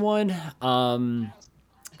last one,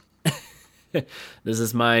 this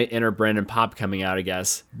is my inner Brandon Pop coming out, I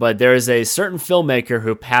guess. But there is a certain filmmaker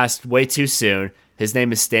who passed way too soon. His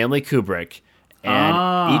name is Stanley Kubrick,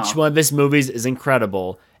 and each one of his movies is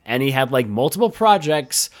incredible. And he had like multiple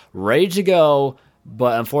projects ready to go.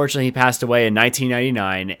 But unfortunately, he passed away in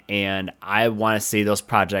 1999, and I want to see those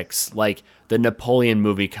projects like the Napoleon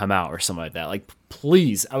movie come out or something like that. Like,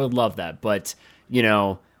 please, I would love that. But,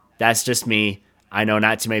 that's just me. I know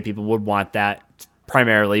not too many people would want that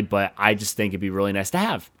primarily, but I just think it'd be really nice to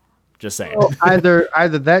have. Just saying. Well, either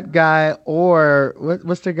that guy or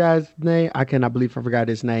what's the guy's name? I cannot believe I forgot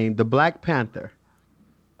his name. The Black Panther.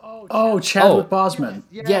 Chadwick Boseman.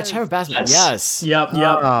 Yes. Yeah, Chadwick Boseman. Yes. Yep.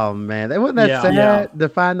 Oh man, wasn't that sad to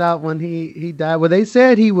find out when he died? Well, they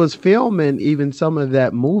said he was filming even some of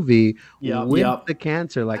that movie with the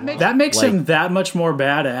cancer. Like that makes him that much more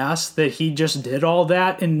badass that he just did all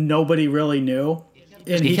that and nobody really knew,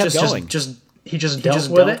 and he just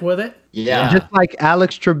dealt with it. Yeah, just like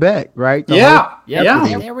Alex Trebek, right? Yeah.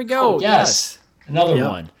 There we go. Yes. Another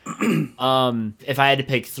one. If I had to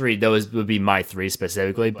pick three, those would be my three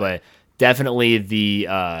specifically, but definitely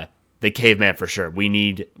the caveman for sure. We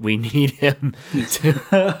need him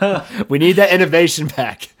to, we need that innovation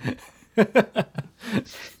back.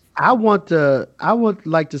 I would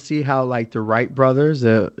like to see how like the Wright brothers,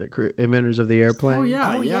 the inventors of the airplane.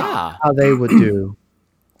 How they would do.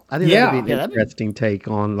 I think that would be an interesting take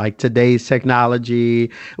on like today's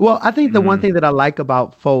technology. Well, I think the one thing that I like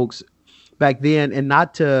about folks, back then, and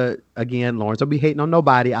not to, again, Lawrence, don't be hating on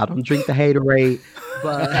nobody. I don't drink the haterade,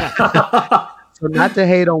 but so not to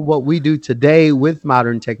hate on what we do today with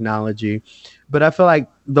modern technology, but I feel like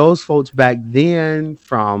those folks back then,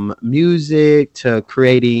 from music to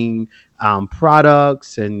creating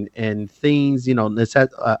products and things,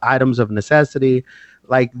 items of necessity,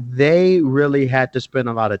 like they really had to spend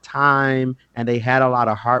a lot of time, and they had a lot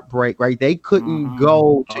of heartbreak, right? They couldn't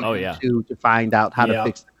go to YouTube to find out how to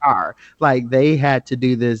fix the car. Like they had to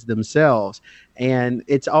do this themselves. And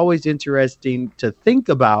it's always interesting to think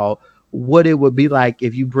about what it would be like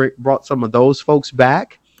if you brought some of those folks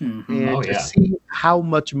back and to see how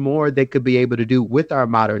much more they could be able to do with our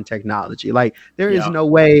modern technology. Like there is no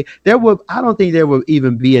way I don't think there would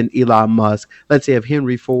even be an Elon Musk, let's say if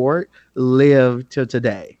Henry Ford lived till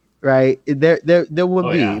today, right? There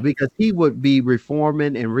would be, because he would be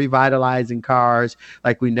reforming and revitalizing cars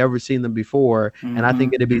like we never seen them before. And I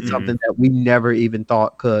think it'd be something that we never even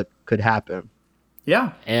thought could happen.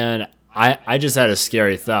 Yeah. And I just had a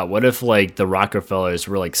scary thought. What if like the Rockefellers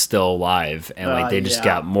were like still alive and like they just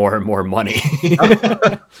got more and more money?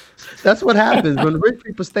 That's what happens when rich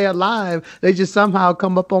people stay alive. They just somehow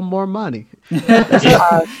come up on more money.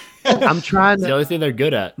 I'm trying to. It's the only thing they're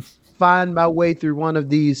good at. Find my way through one of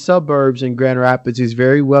these suburbs in Grand Rapids, these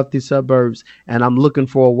very wealthy suburbs, and I'm looking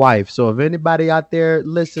for a wife. So if anybody out there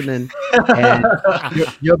listening and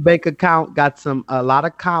your bank account got a lot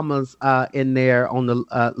of commas in there on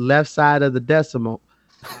the left side of the decimal,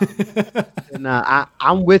 and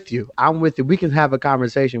I'm with you. We can have a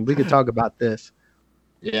conversation. We can talk about this.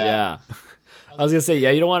 Yeah. I was gonna say,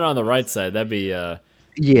 you don't want it on the right side. That'd be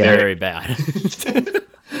very bad.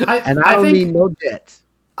 I don't need no debts.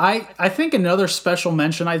 I think another special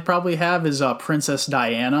mention I'd probably have is Princess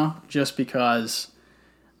Diana, just because,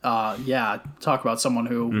 talk about someone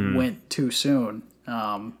who went too soon.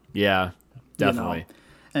 Yeah, definitely.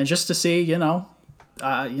 And just to see,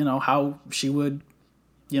 how she would,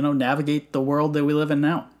 navigate the world that we live in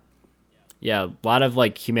now. Yeah, a lot of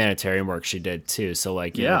like humanitarian work she did too. So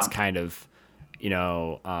like, it's kind of,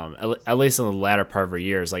 at least in the latter part of her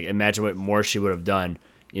years, like imagine what more she would have done,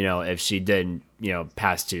 if she didn't,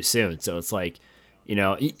 pass too soon. So it's like,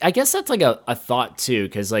 I guess that's like a thought too.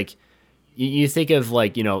 Cause like you think of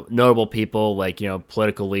like, notable people like,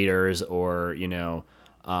 political leaders or,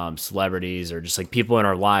 celebrities or just like people in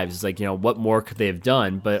our lives. It's like, what more could they have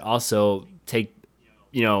done? But also take,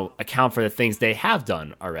 account for the things they have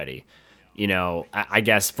done already. I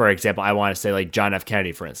guess, for example, I want to say like John F.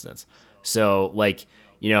 Kennedy, for instance. So like,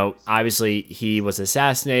 obviously he was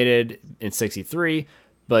assassinated in 1963,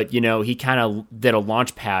 but, he kind of did a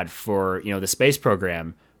launch pad for, the space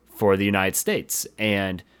program for the United States.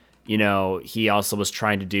 And, he also was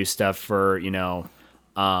trying to do stuff for,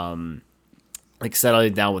 like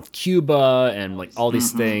settling down with Cuba and like all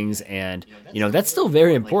these things. And, that's still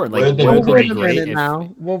very important. Like, wait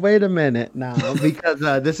a minute now, because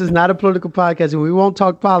this is not a political podcast and we won't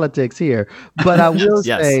talk politics here. But I will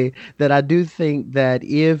say that I do think that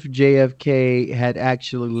if JFK had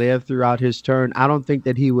actually lived throughout his term, I don't think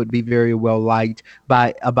that he would be very well liked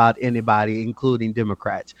by about anybody, including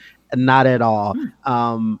Democrats. Not at all.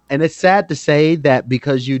 And it's sad to say that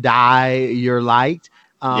because you die, you're liked.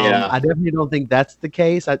 I definitely don't think that's the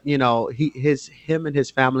case. Him and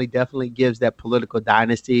his family definitely gives that political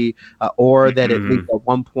dynasty, or that at least at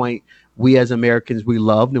one point we as Americans, we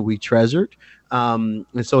loved and we treasured. And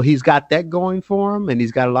so he's got that going for him, and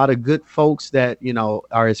he's got a lot of good folks that,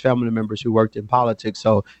 are his family members who worked in politics.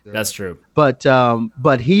 So that's true. But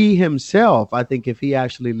he himself, I think if he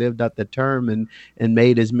actually lived out the term and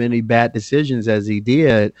made as many bad decisions as he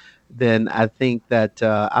did, then I think that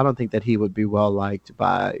I don't think that he would be well liked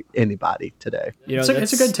by anybody today. It's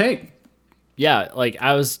a good take. Yeah, like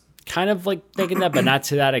I was kind of like thinking that, but not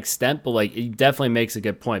to that extent. But like, it definitely makes a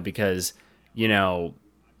good point because,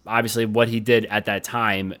 obviously what he did at that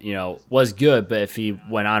time, was good. But if he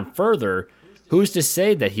went on further, who's to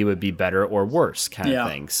say that he would be better or worse kind of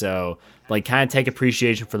thing? So like kind of take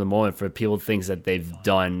appreciation for the moment for people, things that they've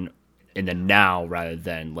done in the now rather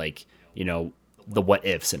than like, the what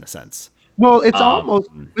ifs in a sense. Well, it's almost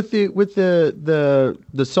with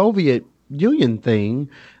the Soviet Union thing,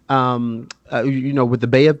 with the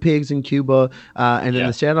Bay of Pigs in Cuba, and then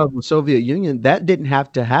the shadow of the Soviet Union, that didn't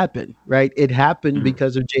have to happen, right? It happened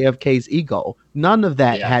because of JFK's ego. None of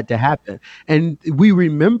that had to happen. And we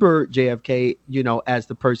remember JFK, as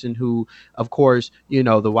the person who, of course,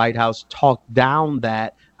 the White House talked down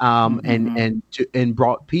that and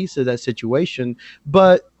brought peace to that situation.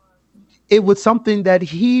 But it was something that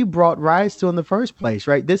he brought rise to in the first place,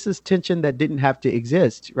 right? This is tension that didn't have to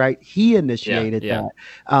exist, right? He initiated that.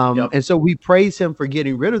 And so we praise him for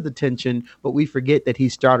getting rid of the tension, but we forget that he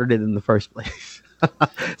started it in the first place.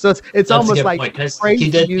 So it's almost like praise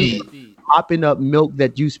you mopping up milk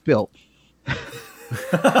that you spilled.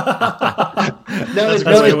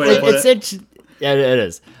 Yeah, it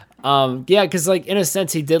is. Because like in a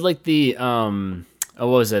sense, he did like the what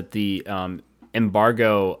was it? The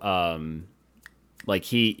embargo. Like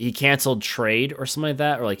he canceled trade or something like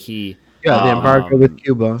that, or like the embargo with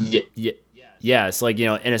Cuba. Yeah. So like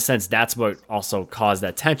in a sense, that's what also caused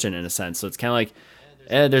that tension in a sense. So it's kind of like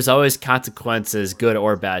there's always consequences, good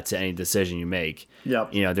or bad, to any decision you make.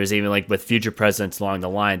 Yep. There's even like with future presidents along the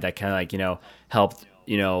line that kind of like helped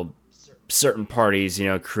certain parties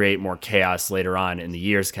create more chaos later on in the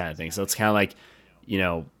years, kind of thing. So it's kind of like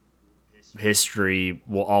history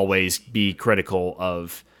will always be critical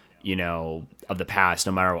of of the past,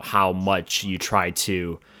 no matter how much you try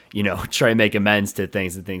to make amends to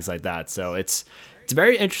things and things like that. So it's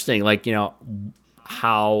very interesting, like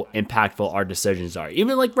how impactful our decisions are,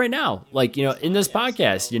 even like right now, like in this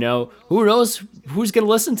podcast, who knows who's gonna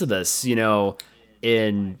listen to this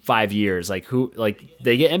in 5 years, like who, like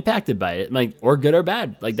they get impacted by it, like, or good or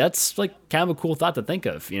bad. Like that's like kind of a cool thought to think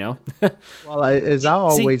of, Well, as I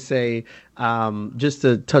always say, just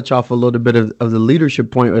to touch off a little bit of the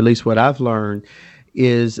leadership point, or at least what I've learned,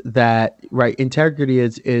 is that integrity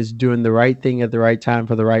is doing the right thing at the right time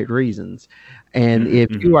for the right reasons. And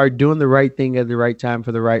if you are doing the right thing at the right time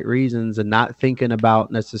for the right reasons and not thinking about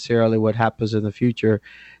necessarily what happens in the future,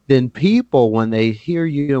 then people, when they hear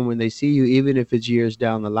you and when they see you, even if it's years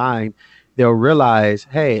down the line, they'll realize,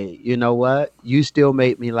 hey, you know what? You still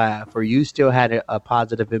made me laugh, or you still had a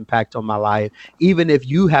positive impact on my life, even if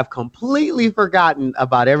you have completely forgotten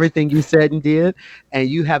about everything you said and did, and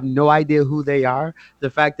you have no idea who they are. The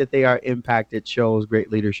fact that they are impacted shows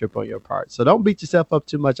great leadership on your part. So don't beat yourself up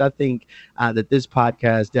too much. I think that this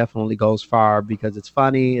podcast definitely goes far because it's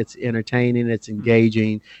funny, it's entertaining, it's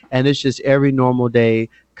engaging, and it's just every normal day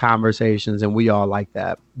conversations, and we all like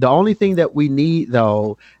that. The only thing that we need,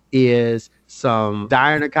 though, is some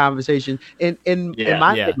diner conversation. In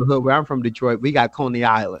my neighborhood where I'm from, Detroit, we got Coney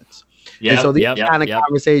Islands. And so these kind of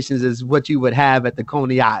conversations is what you would have at the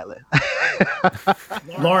Coney Island.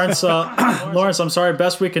 Lawrence, I'm sorry.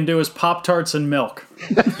 Best we can do is Pop-Tarts and milk.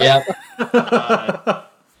 Yeah.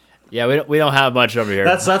 We don't have much over here.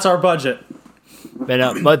 That's our budget.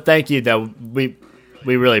 But thank you, though. We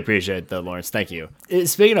really appreciate that, Lawrence. Thank you.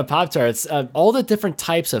 Speaking of Pop-Tarts, all the different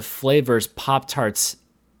types of flavors Pop-Tarts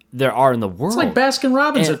there are in the world. It's like Baskin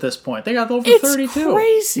Robbins at this point. They got over 32. It's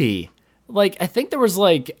crazy. Like, I think there was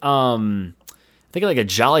like a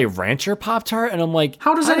Jolly Rancher Pop-Tart, and I'm like,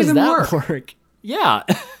 how does that even work? Yeah.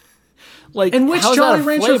 Like, and which Jolly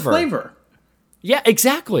Rancher flavor? Yeah,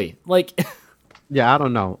 exactly. Like, yeah, I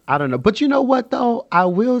don't know. But you know what, though? I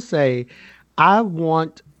will say, I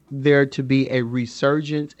want there to be a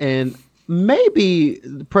resurgence, and maybe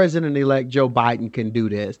President-elect Joe Biden can do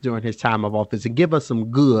this during his time of office and give us some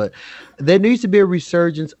good. There needs to be a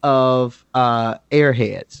resurgence of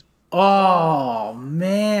Airheads. Oh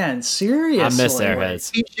man, seriously! I miss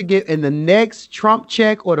Airheads. He should get in the next Trump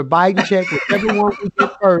check or the Biden check, whichever one we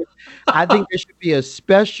get first. I think there should be a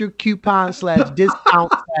special coupon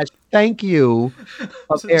 /discount /thank you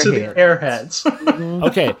of Airheads.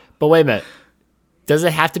 Okay, but wait a minute. Does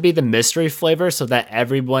it have to be the mystery flavor so that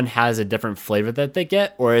everyone has a different flavor that they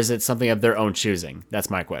get, or is it something of their own choosing? That's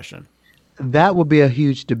my question. That would be a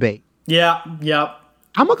huge debate. Yeah, yep.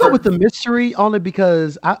 I'm gonna go with the mystery only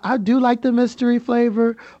because I do like the mystery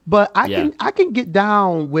flavor, but I can get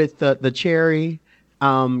down with the cherry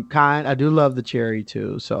kind. I do love the cherry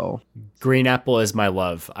too. So green apple is my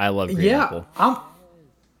love. I love green apple.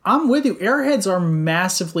 I'm with you. Airheads are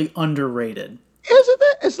massively underrated. Isn't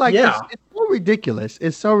it? It's like it's so ridiculous.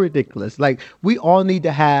 It's so ridiculous. Like, we all need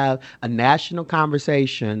to have a national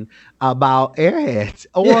conversation about Airheads.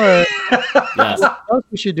 Or what else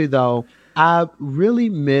we should do, though? I really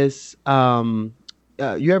miss. You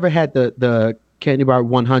ever had the candy bar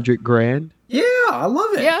 100 grand? Yeah, I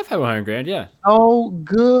love it. Yeah, I've had 100 grand. Yeah. Oh,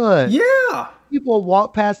 good. Yeah. People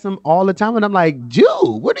walk past them all the time, and I'm like, dude,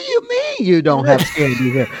 what do you mean you don't have candy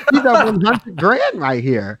here? These are 100 grand right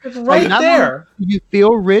here. It's right there. You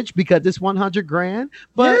feel rich because it's 100 grand,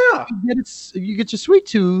 but you get your sweet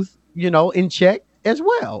tooth, in check as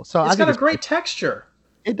well. So it's got a great texture.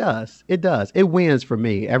 It does. It does. It wins for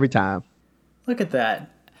me every time. Look at that.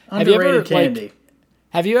 Underrated candy.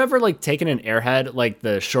 Have you ever taken an Airhead, like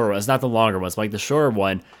the shorter one? It's not the longer ones, but like the shorter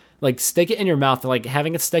one. Like, stick it in your mouth, like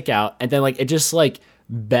having it stick out, and then it just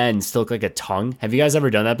bends to look like a tongue. Have you guys ever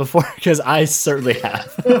done that before? Because I certainly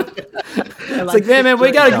have. It's like, man,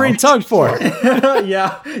 we got a green tongue for it.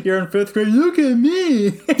 Yeah, you're in 5th grade. Look at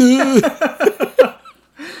me.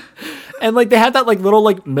 And like they have that like little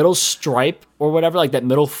like middle stripe or whatever, like that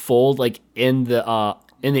middle fold like in the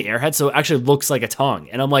airhead, so it actually looks like a tongue.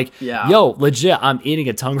 And I'm like, yo, legit, I'm eating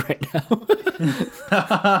a tongue right now.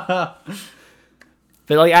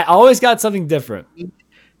 But like I always got something different.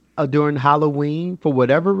 During Halloween for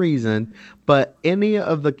whatever reason, but any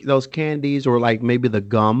of those candies or like maybe the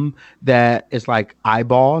gum that is like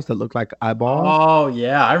eyeballs that look like eyeballs. Oh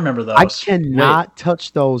yeah, I remember those. I cannot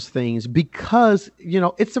touch those things because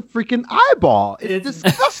it's a freaking eyeball. It's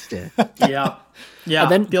disgusting. Yeah.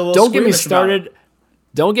 And then don't get me started.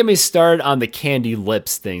 Don't get me started on the candy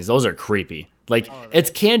lips things. Those are creepy. Like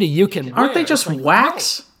it's candy you can. Aren't they just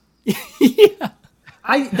wax? No. Yeah.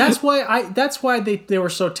 That's why they were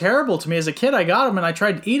so terrible to me as a kid. I got them and I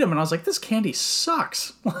tried to eat them and I was like, this candy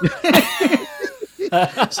sucks.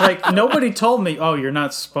 It's like nobody told me, oh, you're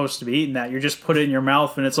not supposed to be eating that. You just put it in your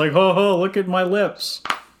mouth and it's like, oh, look at my lips.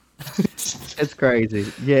 It's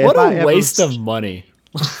crazy. Yeah. What a waste of money.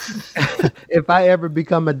 If I ever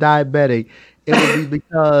become a diabetic, it would be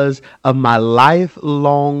because of my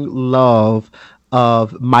lifelong love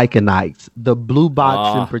of Myconites, the blue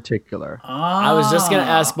box in particular. I was just going to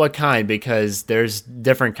ask what kind, because there's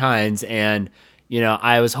different kinds, and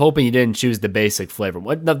I was hoping you didn't choose the basic flavor.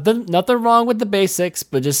 Nothing wrong with the basics,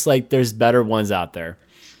 but just like there's better ones out there.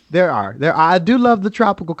 There are. I do love the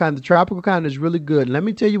tropical kind. The tropical kind is really good. Let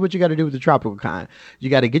me tell you what you got to do with the tropical kind. You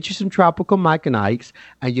got to get you some tropical Myconites,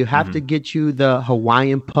 and you have to get you the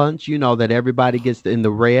Hawaiian Punch, that everybody gets in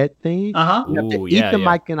the red thing. Uh-huh. You have to eat the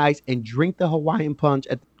Myconites and drink the Hawaiian Punch.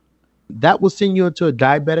 That will send you into a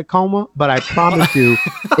diabetic coma, but I promise you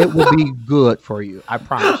it will be good for you. I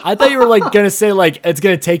promise you. I thought you were like going to say like it's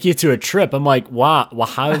going to take you to a trip. I'm like, wow, well,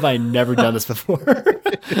 how have I never done this before?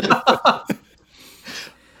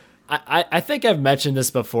 I think I've mentioned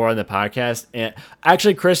this before on the podcast, and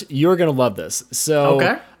actually, Chris, you're gonna love this.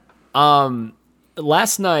 So,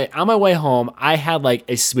 last night on my way home, I had like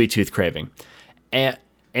a sweet tooth craving,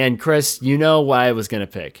 and Chris, you know what I was gonna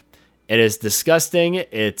pick. It is disgusting.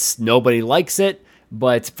 It's nobody likes it,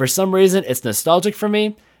 but for some reason, it's nostalgic for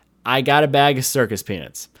me. I got a bag of circus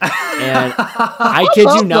peanuts, and I kid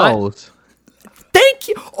you not. Those? Thank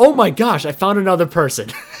you. Oh my gosh, I found another person.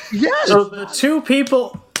 Yes. So the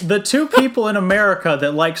two people in America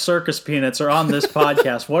that like circus peanuts are on this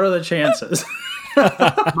podcast. What are the chances?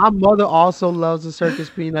 My mother also loves the circus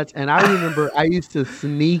peanuts, and I remember I used to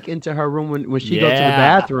sneak into her room when she goes to the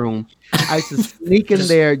bathroom. I used to sneak in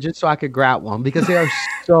there just so I could grab one because they are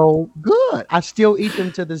so good. I still eat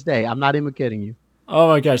them to this day. I'm not even kidding you. Oh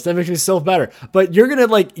my gosh, that makes me so better. But you're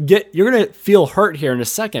gonna feel hurt here in a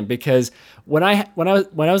second, because when I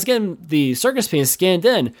was getting the circus peanuts scanned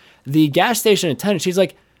in, the gas station attendant, she's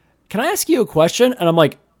like, "Can I ask you a question?" And I'm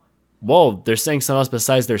like, "Whoa, they're saying something else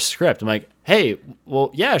besides their script." I'm like, "Hey, well,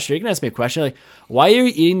 yeah, sure, you can ask me a question." Like, "Why are you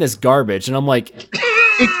eating this garbage?" And I'm like,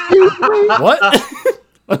 "Excuse me, what?"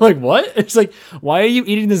 I'm like, "What?" It's like, "Why are you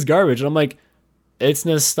eating this garbage?" And I'm like, "It's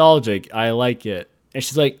nostalgic. I like it." And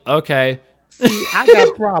she's like, "Okay." See, I got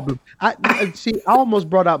a problem. I almost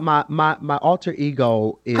brought up my alter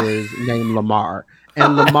ego is named Lamar.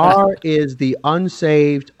 And Lamar is the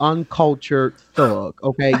unsaved, uncultured thug.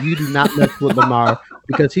 Okay, you do not mess with Lamar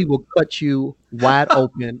because he will cut you wide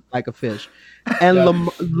open like a fish. And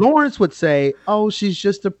Lawrence would say, "Oh, she's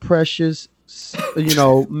just a precious,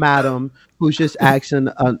 madam who's just asking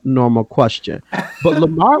a normal question." But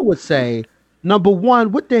Lamar would say, "Number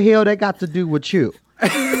one, what the hell that got to do with you?"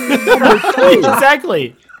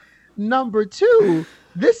 Exactly. Number two,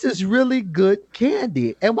 this is really good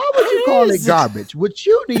candy. And why would you call it garbage? What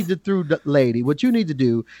you need to do, lady, what you need to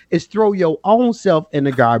do is throw your own self in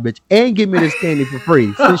the garbage and give me this candy for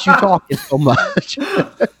free since you're talking so much.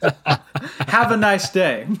 Have a nice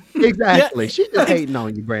day. Exactly. She just hating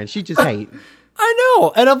on you, Brand. She just hating. I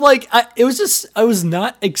know. And I'm like, I was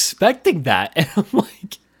not expecting that. And I'm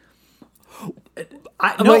like,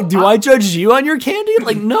 do I judge you on your candy?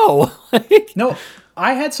 Like, no. No,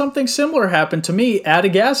 I had something similar happen to me at a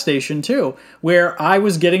gas station, too, where I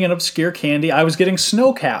was getting an obscure candy. I was getting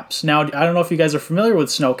snow caps. Now, I don't know if you guys are familiar with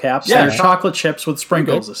snow caps. Yeah. They're chocolate chips with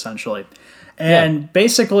sprinkles, essentially. And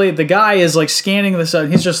basically, the guy is like scanning this out,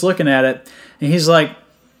 and he's just looking at it, and he's like,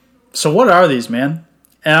 "So what are these, man?"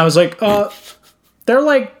 And I was like, They're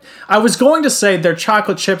like, I was going to say they're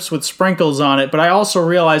chocolate chips with sprinkles on it, but I also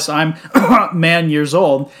realized I'm man years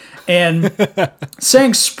old. And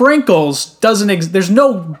saying sprinkles doesn't there's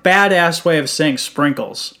no badass way of saying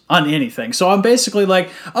sprinkles on anything. So I'm basically like,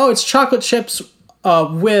 oh, it's chocolate chips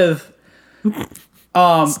with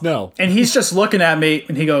snow. And he's just looking at me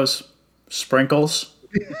and he goes, sprinkles?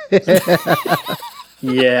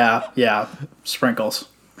 yeah, sprinkles.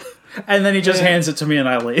 And then he just hands it to me and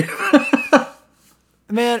I leave.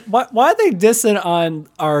 Man, why are they dissing on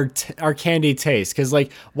our candy taste? Because,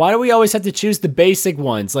 like, why do we always have to choose the basic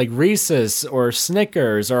ones, like Reese's or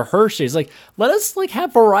Snickers or Hershey's? Like, let us, like,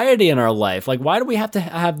 have variety in our life. Like, why do we have to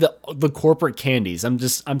have the corporate candies?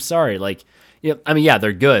 I'm sorry. Like, yeah, I mean, yeah,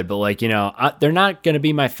 they're good, but, like, you know, they're not going to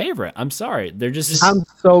be my favorite. I'm sorry. They're just... I'm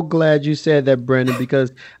so glad you said that, Brendan,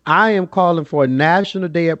 because I am calling for a National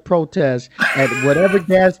Day of Protest at whatever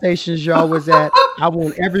gas stations y'all was at. I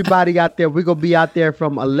want everybody out there. We're going to be out there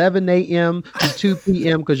from 11 a.m. to 2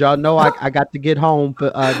 p.m. because y'all know I got to get home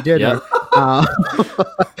for dinner. Yep.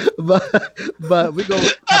 But we're going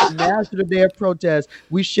to have a National Day of Protest.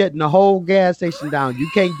 We shutting the whole gas station down. You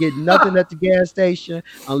can't get nothing at the gas station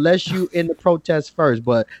unless you in the protest first.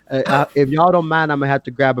 But if y'all don't mind, I'm going to have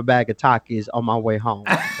to grab a bag of Takis on my way home.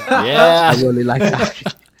 So, yeah. I really like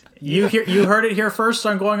Takis. You heard it here first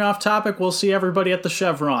on Going Off Topic. We'll see everybody at the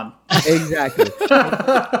Chevron. Exactly.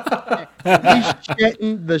 He's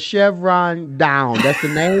shutting the Chevron down. That's the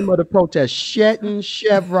name of the protest. Shutting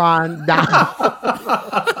Chevron down.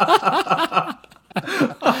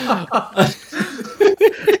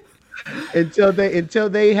 Until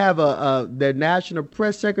they have their national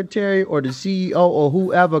press secretary or the CEO or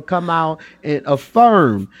whoever come out and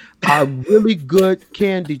affirm our really good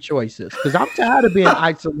candy choices. Because I'm tired of being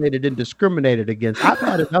isolated and discriminated against. I've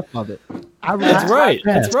had enough of it. That's right.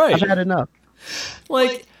 I've had enough.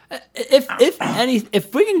 Like,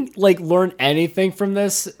 if we can, like, learn anything from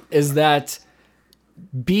this, is that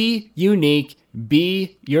be unique,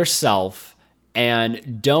 be yourself.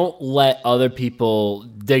 And don't let other people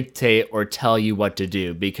dictate or tell you what to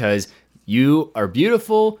do, because you are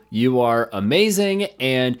beautiful, you are amazing,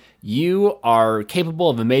 and you are capable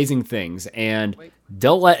of amazing things. And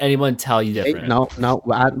don't let anyone tell you different.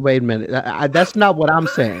 Wait a minute. That's not what I'm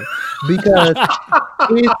saying. Because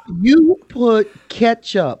if you put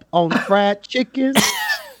ketchup on fried chicken,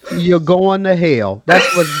 you're going to hell.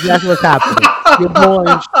 That's what's happening. You're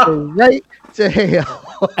going straight to hell.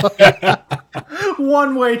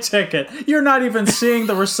 One-way ticket. You're not even seeing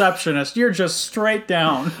the receptionist. You're just straight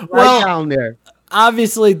down. Right down there.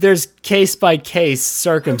 Obviously, there's case-by-case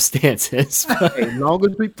circumstances. As long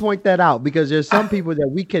as we point that out, because there's some people that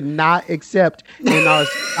we cannot accept in our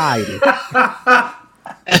society.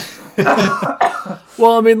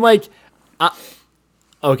 Well, I mean, like...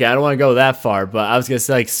 okay, I don't want to go that far, but I was going to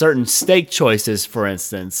say, like, certain steak choices, for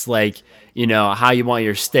instance, like, you know, how you want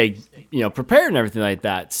your steak, you know, prepared and everything like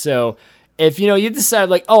that. So if, you know, you decide,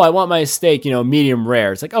 like, oh, I want my steak, you know, medium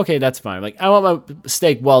rare, it's like, okay, that's fine. Like, I want my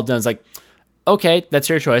steak well done. It's like, okay, that's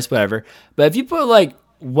your choice, whatever. But if you put, like,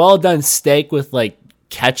 well done steak with, like,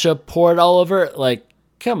 ketchup poured all over it, like,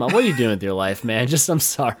 come on, what are you doing with your life, man? I'm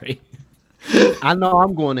sorry. I know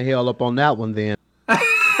I'm going to hell up on that one then.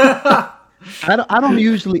 I don't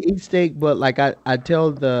usually eat steak, but like I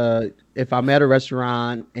tell if I'm at a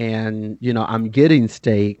restaurant and, you know, I'm getting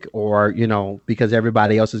steak, or, you know, because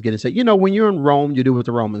everybody else is getting steak, you know, when you're in Rome, you do what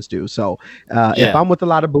the Romans do. So if I'm with a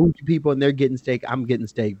lot of bougie people and they're getting steak, I'm getting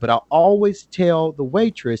steak. But I always tell the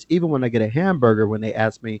waitress, even when I get a hamburger, when they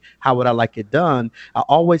ask me how would I like it done, I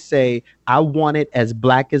always say, I want it as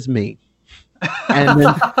black as me. And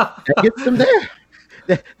then that gets them there.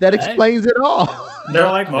 That explains it all. They're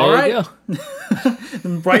like, all right.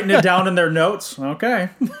 Writing it down in their notes. Okay.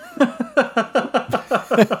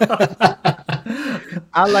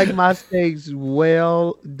 I like my steaks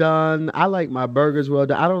well done. I like my burgers well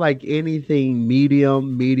done. I don't like anything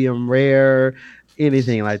medium rare,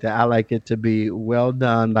 anything like that. I like it to be well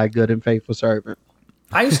done by good and faithful servant.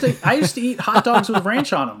 I used to eat hot dogs with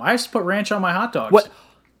ranch on them. I used to put ranch on my hot dogs. What?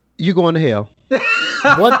 You going to hell?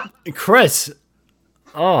 What, Chris?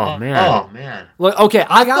 Oh man. Well, okay,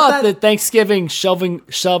 I thought that Thanksgiving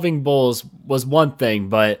shelving bowls was one thing,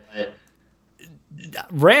 but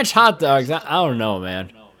ranch hot dogs, I don't know,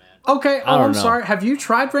 man. Okay, I'm sorry. Have you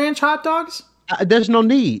tried ranch hot dogs? There's no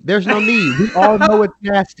need. We all know it's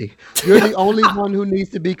nasty. You're the only one who needs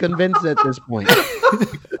to be convinced at this point.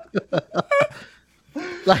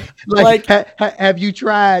 Have you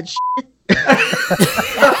tried shit?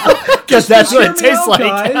 Because that's what it tastes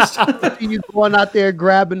like. You going out there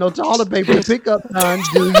grabbing no toilet paper to pick up time,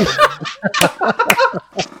 do you?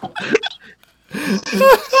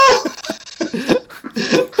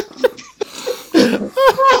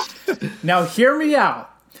 Now, hear me out.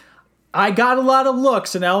 I got a lot of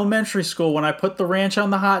looks in elementary school when I put the ranch on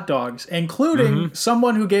the hot dogs, including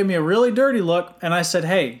someone who gave me a really dirty look, and I said,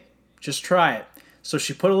 hey, just try it. So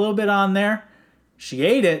she put a little bit on there, she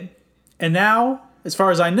ate it, and now, as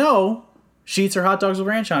far as I know, she eats her hot dogs with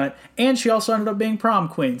ranch on it, and she also ended up being prom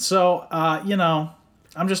queen. So,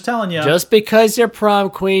 I'm just telling you. Just because you're prom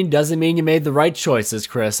queen doesn't mean you made the right choices,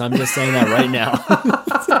 Chris. I'm just saying that right now.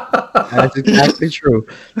 That's exactly true.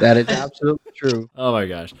 That is absolutely true. Oh my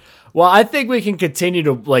gosh. Well, I think we can continue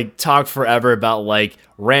to talk forever about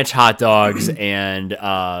ranch hot dogs and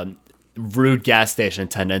rude gas station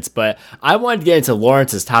attendants, but I wanted to get into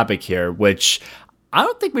Lawrence's topic here, which I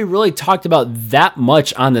don't think we really talked about that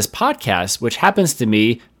much on this podcast, which happens to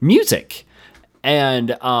be music.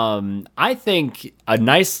 And I think a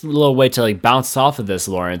nice little way to bounce off of this,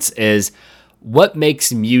 Lawrence, is what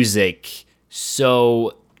makes music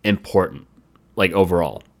so important,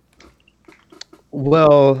 overall.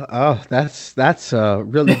 Well, that's a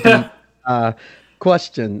really deep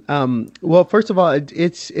question. Well, first of all,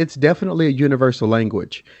 it's definitely a universal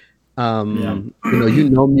language. You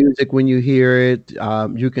know music when you hear it.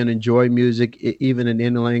 You can enjoy music even in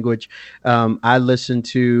any language. I listen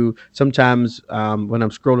to sometimes when I'm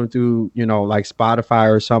scrolling through,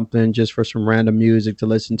 Spotify or something, just for some random music to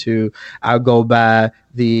listen to. I'll go by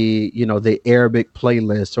the Arabic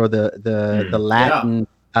playlist or the Latin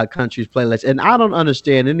countries playlist, and I don't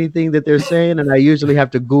understand anything that they're saying, and I usually have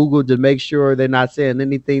to Google to make sure they're not saying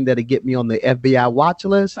anything that'll get me on the FBI watch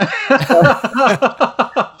list.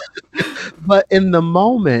 But in the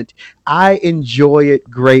moment, I enjoy it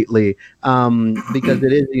greatly because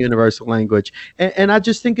it is a universal language. And I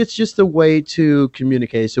just think it's just a way to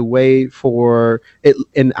communicate. It's a way for it.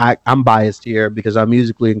 And I'm biased here because I'm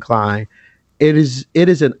musically inclined. It is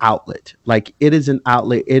an outlet. It is an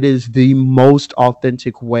outlet. It is the most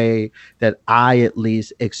authentic way that I at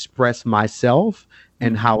least express myself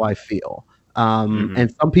and how I feel.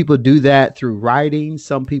 And some people do that through writing.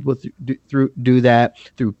 Some people do that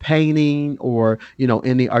through painting or,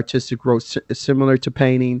 any artistic role similar to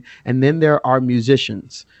painting. And then there are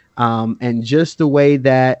musicians. And just the way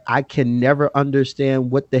that I can never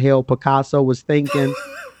understand what the hell Picasso was thinking.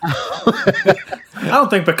 I don't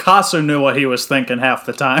think Picasso knew what he was thinking half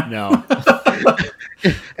the time. No.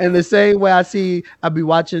 And the same way I'll be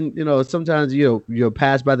watching, sometimes, you'll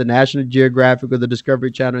pass by the National Geographic or the Discovery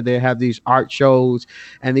Channel. They have these art shows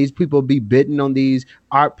and these people be bidding on these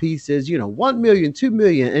art pieces, 1 million, 2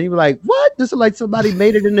 million. And you're like, what? This is like somebody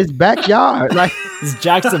made it in his backyard. This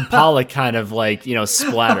Jackson Pollock kind of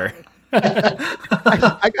splatter.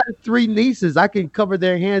 I got 3 nieces. I can cover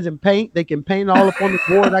their hands in paint. They can paint all up on the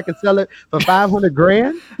board. I can sell it for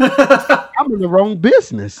 $500,000. I'm in the wrong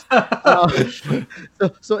business.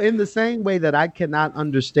 So in the same way that I cannot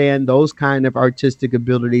understand those kind of artistic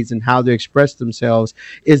abilities and how they express themselves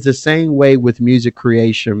is the same way with music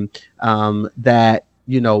creation that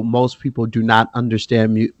most people do not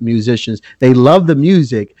understand musicians. They love the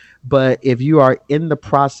music, but if you are in the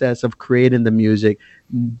process of creating the music,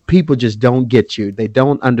 people just don't get you. They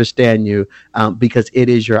don't understand you because it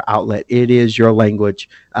is your outlet. It is your language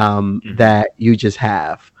that you just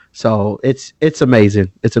have. So it's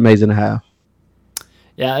amazing. It's amazing to have.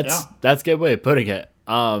 Yeah, that's a good way of putting it.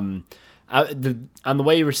 On the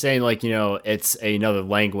way you were saying, it's another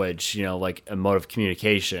language, like a mode of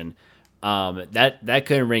communication. That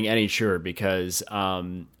couldn't ring any truer because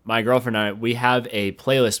my girlfriend and I, we have a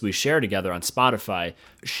playlist we share together on Spotify.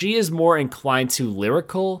 She is more inclined to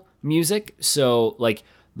lyrical music, so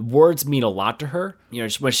words mean a lot to her.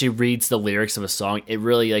 When she reads the lyrics of a song, it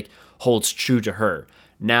really holds true to her.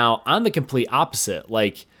 Now, I'm the complete opposite.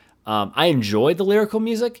 I enjoy the lyrical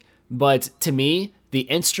music, but to me, the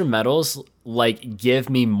instrumentals give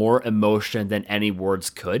me more emotion than any words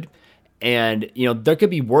could. And, there could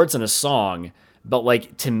be words in a song,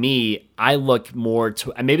 but to me, I look more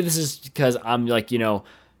to, and maybe this is because I'm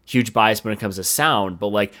huge bias when it comes to sound,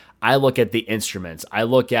 but I look at the instruments, I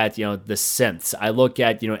look at, the synths, I look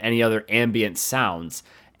at, any other ambient sounds,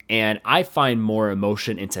 and I find more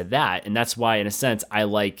emotion into that. And that's why, in a sense, I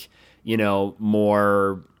like,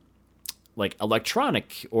 more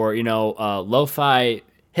electronic or, lo-fi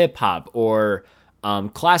hip hop or,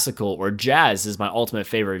 classical or jazz is my ultimate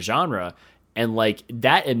favorite genre, and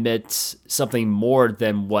that emits something more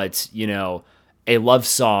than what a love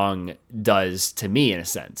song does to me, in a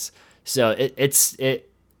sense. So it is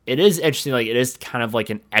interesting. It is kind of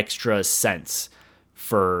an extra sense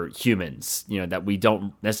for humans, that we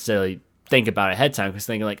don't necessarily think about it ahead of time because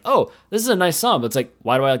thinking like, oh, this is a nice song. But it's like,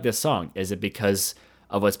 why do I like this song? Is it because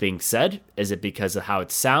of what's being said? Is it because of how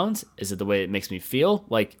it sounds? Is it the way it makes me feel?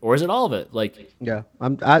 Like, or is it all of it? Like, yeah,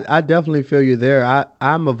 I definitely feel you there.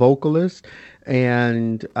 I'm a vocalist,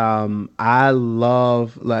 and I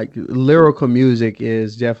love like lyrical music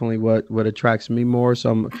is definitely what attracts me more.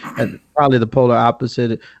 So I'm probably the polar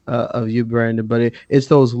opposite of you, Brandon. But it's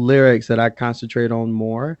those lyrics that I concentrate on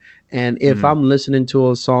more. And if I'm listening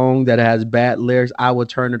to a song that has bad lyrics, I will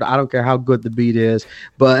turn it. I don't care how good the beat is,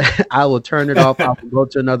 but I will turn it off. I will go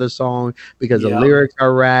to another song because the lyrics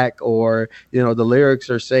are whack, or the lyrics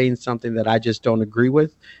are saying something that I just don't agree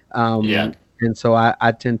with. And so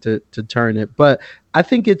I tend to turn it. But I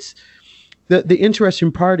think it's the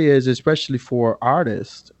interesting part is, especially for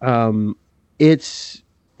artists, it's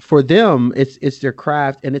for them, it's their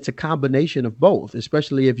craft, and it's a combination of both,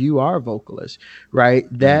 especially if you are a vocalist, right?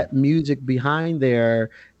 That music behind there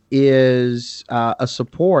is a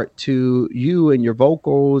support to you and your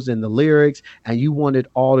vocals and the lyrics, and you want it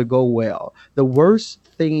all to go well. The worst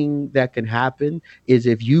thing that can happen is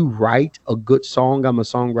if you write a good song. I'm a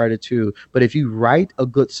songwriter too, but if you write a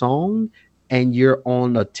good song and you're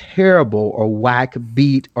on a terrible or whack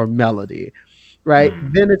beat or melody, right?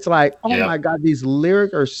 Then it's like, oh my God, these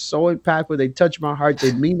lyrics are so impactful. They touch my heart.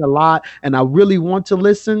 They mean a lot. And I really want to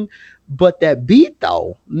listen. But that beat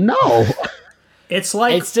though, no. It's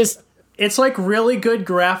like really good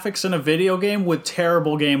graphics in a video game with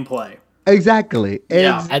terrible gameplay. Exactly.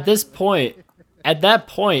 Yeah. At that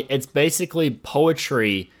point, it's basically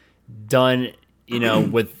poetry done,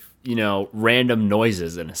 with, random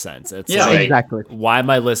noises in a sense. It's exactly. Why am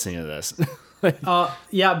I listening to this?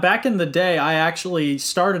 Back in the day, I actually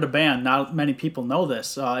started a band. Not many people know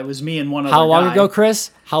this. It was me and one other How long guy. ago,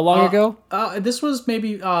 Chris? How long ago? This was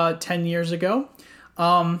maybe 10 years ago,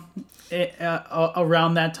 around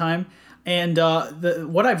that time. And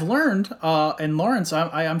what I've learned, and Lawrence,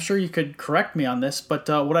 I'm sure you could correct me on this, but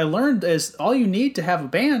what I learned is all you need to have a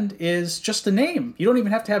band is just a name. You don't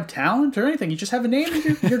even have to have talent or anything. You just have a name and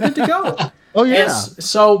you're good to go. Oh yeah.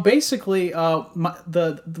 So basically, what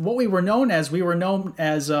we were known as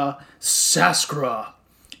SASCRA,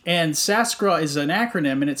 and SASCRA is an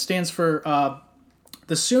acronym, and it stands for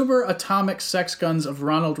the Super Atomic Sex Guns of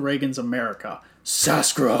Ronald Reagan's America.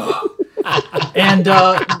 SASCRA. And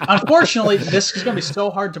unfortunately, this is going to be so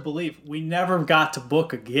hard to believe. We never got to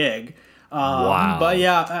book a gig. Wow. But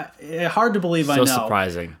yeah, hard to believe, I know. So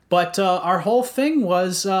surprising. But our whole thing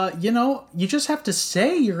was, you just have to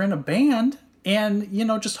say you're in a band and,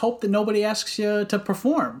 just hope that nobody asks you to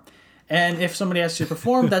perform. And if somebody asks you to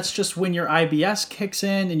perform, that's just when your IBS kicks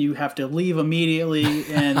in and you have to leave immediately.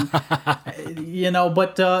 And,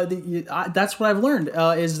 but that's what I've learned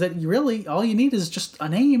is that really all you need is just a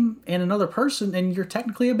name and another person and you're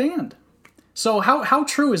technically a band. So how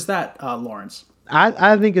true is that, Lawrence?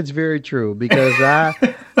 I think it's very true because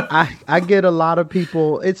I get a lot of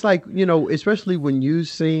people. It's like, especially when you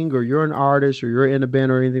sing or you're an artist or you're in a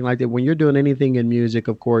band or anything like that, when you're doing anything in music,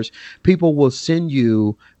 of course, people will send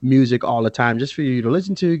you music all the time just for you to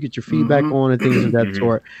listen to, get your feedback on and things of that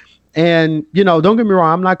sort. And, don't get me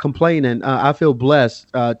wrong, I'm not complaining. I feel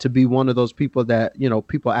blessed to be one of those people that,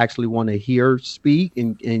 people actually want to hear speak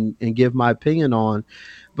and give my opinion on.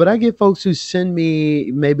 But I get folks who send me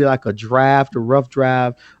maybe like a rough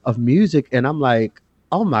draft of music. And I'm like,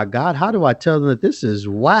 oh my God, how do I tell them that this is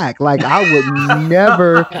whack? Like I would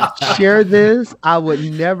never share this. I would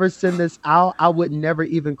never send this out. I would never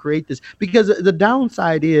even create this, because the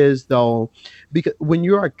downside is though, because when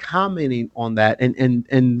you are commenting on that,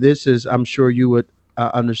 and this is, I'm sure you would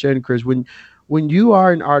understand, Chris, when you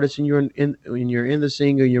are an artist and you're in the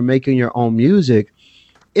scene and you're making your own music,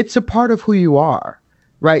 it's a part of who you are.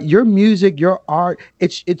 Right. Your music, your art,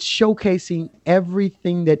 it's showcasing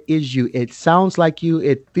everything that is you. It sounds like you.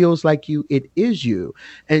 It feels like you. It is you.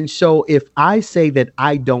 And so if I say that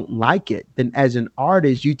I don't like it, then as an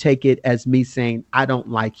artist, you take it as me saying I don't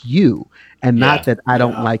like you and not that I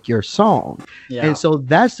don't like your song. Yeah. And so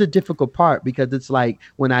that's the difficult part, because it's like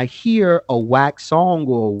when I hear a whack song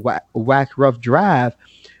or a whack rough draft,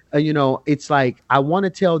 it's like I want to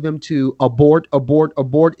tell them to abort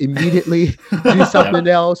immediately, do something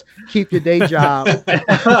else, keep your day job. At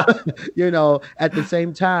the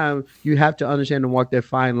same time, you have to understand and walk that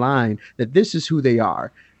fine line that this is who they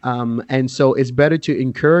are. And so it's better to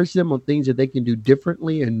encourage them on things that they can do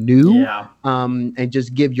differently and new, and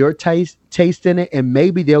just give your taste in it. And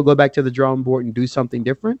maybe they'll go back to the drawing board and do something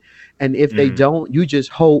different. And if they don't, you just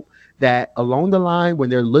hope that along the line, when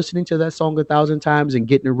they're listening to that song 1,000 times and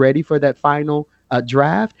getting ready for that final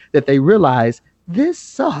draft, that they realize this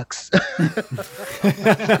sucks.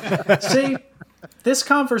 See, this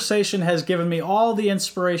conversation has given me all the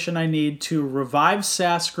inspiration I need to revive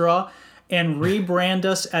Saskra and rebrand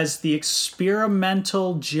us as the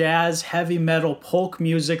experimental jazz, heavy metal, folk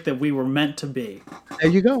music that we were meant to be. There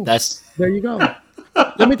you go. There you go.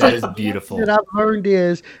 Let me tell you, that is beautiful. What I've learned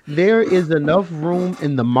is there is enough room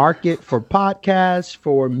in the market for podcasts,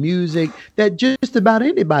 for music, that just about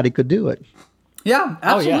anybody could do it. Yeah,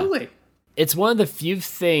 absolutely. Oh, yeah. It's one of the few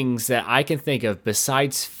things that I can think of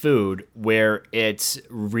besides food where it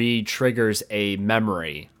re-triggers a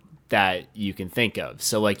memory that you can think of.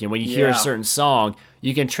 So like when you hear a certain song,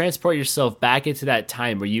 you can transport yourself back into that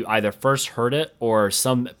time where you either first heard it or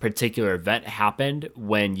some particular event happened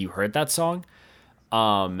when you heard that song.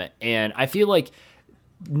 And I feel like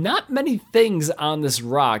not many things on this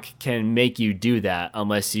rock can make you do that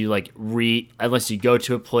unless you unless you go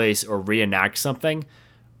to a place or reenact something.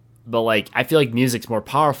 But like I feel like music's more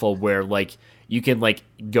powerful where like you can like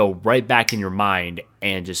go right back in your mind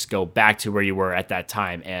and just go back to where you were at that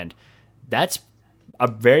time, and that's a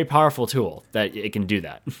very powerful tool that it can do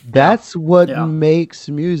that. That's what makes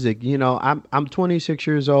music. You know, I'm 26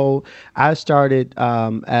 years old. I started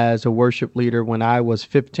as a worship leader when I was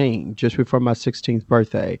 15, just before my 16th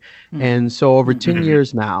birthday. And so over 10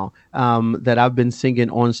 years now that I've been singing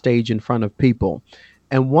on stage in front of people.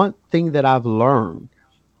 And one thing that I've learned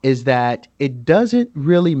is that it doesn't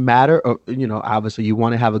really matter. Or, you know, obviously you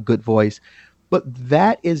want to have a good voice, but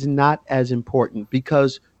that is not as important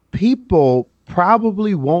because people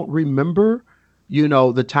probably won't remember, you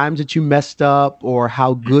know, the times that you messed up or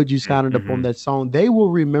how good you sounded up on that song. They will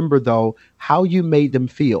remember, though, how you made them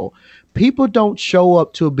feel. People don't show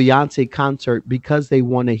up to a Beyonce concert because they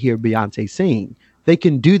want to hear Beyonce sing. They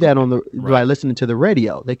can do that by listening to the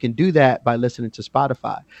radio. They can do that by listening to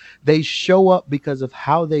Spotify. They show up because of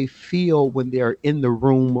how they feel when they're in the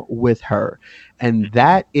room with her. And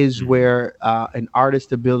that is where an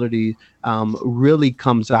artist's ability really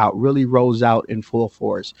comes out, really rolls out in full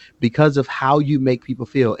force because of how you make people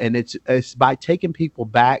feel. And it's by taking people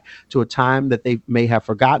back to a time that they may have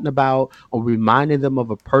forgotten about or reminding them of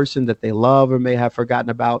a person that they love or may have forgotten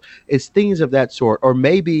about. It's things of that sort. Or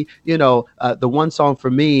maybe, you know, the one song for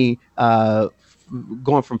me,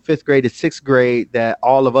 going from 5th grade to 6th grade that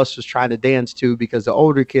all of us was trying to dance to because the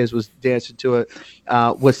older kids was dancing to it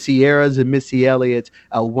was Sierra's and Missy Elliott's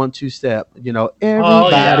 1-2 Step. You know,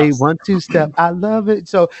 everybody 1-2 Step. I love it.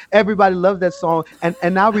 So everybody loved that song.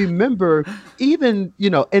 And I remember even, you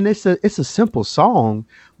know, and it's a simple song,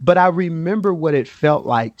 but I remember what it felt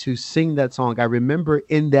like to sing that song. I remember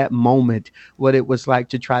in that moment what it was like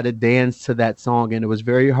to try to dance to that song. And it was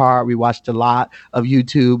very hard. We watched a lot of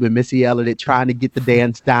YouTube and Missy Elliott trying to get the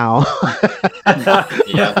dance down.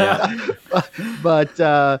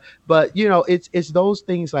 But you know, it's those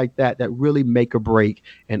things like that that really make or break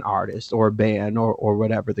an artist or a band or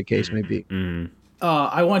whatever the case may be.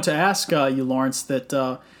 I want to ask you, Lawrence,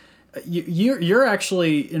 that you're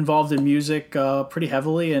actually involved in music pretty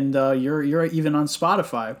heavily, and you're even on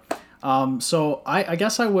Spotify. So I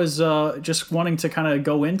guess I was just wanting to kind of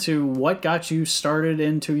go into what got you started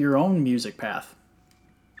into your own music path.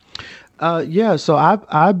 So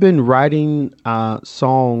I've been writing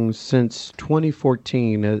songs since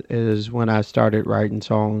 2014 is when I started writing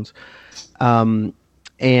songs, and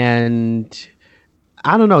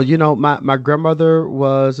I don't know, you know, my grandmother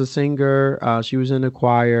was a singer. She was in the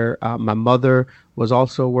choir. My mother was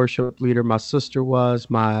also a worship leader. My sister was,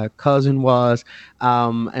 my cousin was.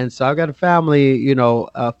 And so I got a family, you know,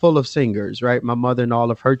 full of singers, right? My mother and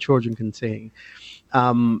all of her children can sing.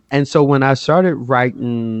 And so when I started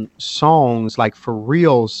writing songs, like for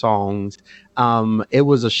real songs, it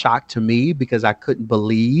was a shock to me because I couldn't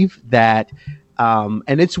believe that.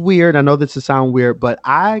 And it's weird. I know this will sound weird, but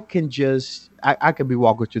I can be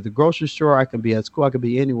walking through the grocery store. I can be at school. I can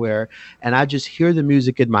be anywhere. And I just hear the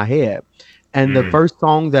music in my head. And the first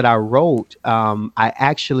song that I wrote, I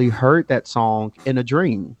actually heard that song in a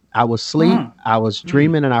dream. I was asleep. I was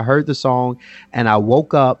dreaming and I heard the song and I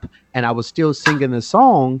woke up and I was still singing the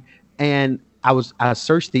song. And I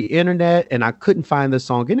searched the internet and I couldn't find the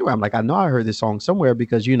song anywhere. I'm like, I know I heard this song somewhere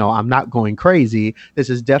because, you know, I'm not going crazy. This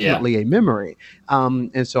is definitely a memory.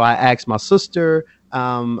 And so I asked my sister,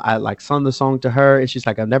 I like sung the song to her and she's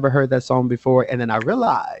like, I've never heard that song before. And then I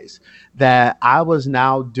realized that I was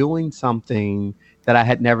now doing something that I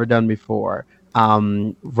had never done before,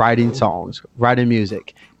 writing songs, writing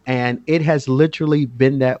music. And it has literally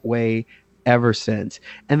been that way ever since.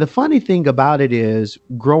 And the funny thing about it is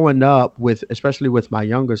growing up especially with my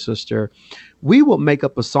younger sister, we would make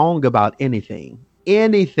up a song about anything.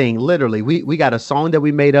 anything. Literally, we got a song that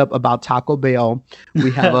we made up about Taco Bell.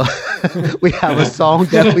 We have a we have a song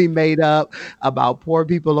that we made up about poor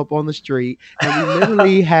people up on the street, and we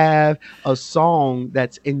literally have a song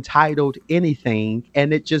that's entitled Anything,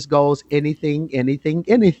 and it just goes anything, anything,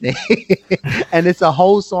 anything. And it's a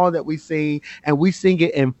whole song that we sing, and we sing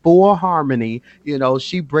it in full harmony. You know,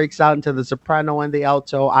 she breaks out into the soprano and the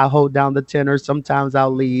alto, I hold down the tenor, sometimes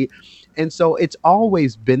I'll lead. And so it's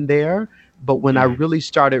always been there. But when I really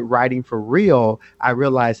started writing for real, I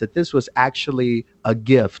realized that this was actually a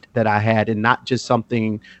gift that I had, and not just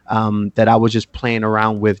something that I was just playing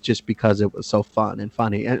around with just because it was so fun and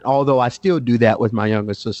funny. And although I still do that with my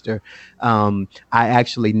younger sister, I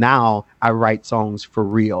actually now I write songs for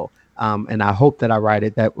real. And I hope that I write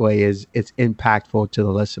it that way is it's impactful to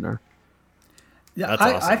the listener. Yeah, that's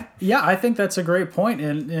awesome. I think that's a great point.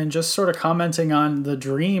 And just sort of commenting on the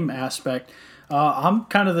dream aspect, I'm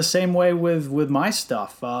kind of the same way with my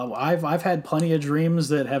stuff. I've had plenty of dreams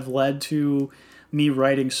that have led to me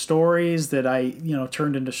writing stories that I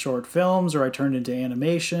turned into short films, or I turned into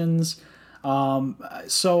animations.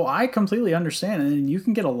 So I completely understand, and you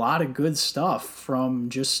can get a lot of good stuff from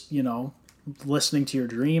just listening to your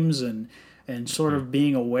dreams and sort of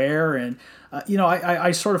being aware. And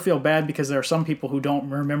I sort of feel bad because there are some people who don't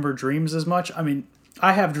remember dreams as much. I mean,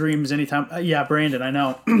 I have dreams anytime. Yeah, Brandon, I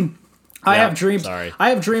know. I have dreams. Sorry.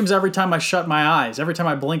 I have dreams every time I shut my eyes. Every time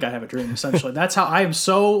I blink, I have a dream, essentially. That's how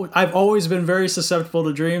I've always been very susceptible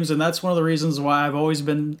to dreams, and that's one of the reasons why I've always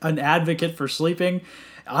been an advocate for sleeping.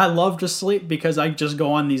 I love to sleep because I just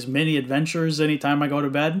go on these mini adventures anytime I go to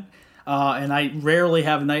bed, and I rarely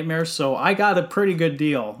have nightmares, so I got a pretty good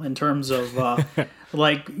deal in terms of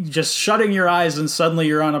like just shutting your eyes and suddenly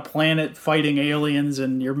you're on a planet fighting aliens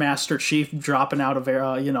and your Master Chief dropping out of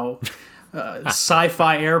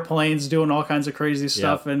sci-fi airplanes doing all kinds of crazy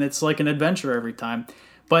stuff. Yep. And it's like an adventure every time.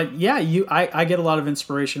 But yeah, I get a lot of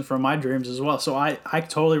inspiration from my dreams as well, so I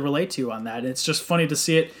totally relate to you on that. It's just funny to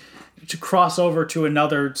see it to cross over to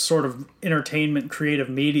another sort of entertainment creative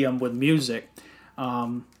medium with music.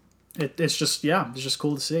 It's just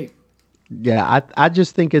cool to see. Yeah, I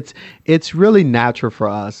just think it's really natural for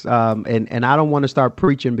us, and I don't want to start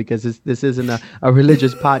preaching because this isn't a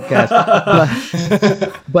religious podcast,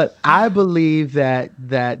 but I believe that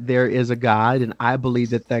there is a God, and I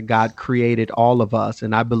believe that God created all of us,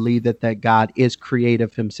 and I believe that God is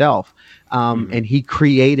creative himself, and he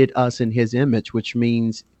created us in his image, which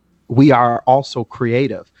means we are also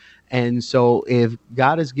creative. And so if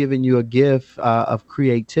God has given you a gift of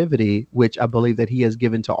creativity, which I believe that he has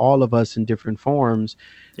given to all of us in different forms,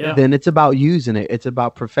 then it's about using it. It's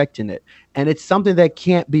about perfecting it. And it's something that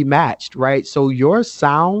can't be matched, right? So your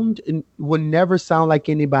sound will never sound like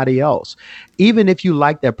anybody else, even if you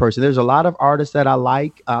like that person. There's a lot of artists that I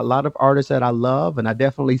like, a lot of artists that I love, and I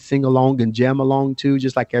definitely sing along and jam along too,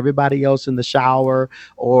 just like everybody else in the shower,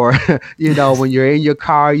 or, when you're in your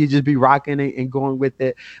car, you just be rocking it and going with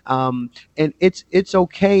it. And it's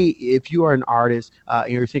okay if you are an artist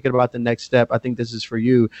and you're thinking about the next step. I think this is for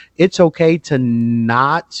you. It's okay to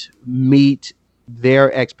not meet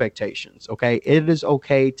their expectations. Okay. It is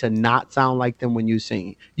okay to not sound like them when you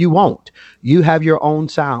sing. You won't. You have your own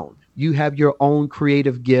sound. You have your own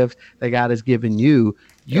creative gift that God has given you.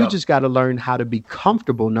 You just got to learn how to be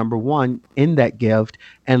comfortable, number one, in that gift,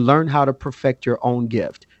 and learn how to perfect your own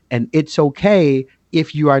gift. And it's okay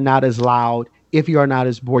if you are not as loud, if you are not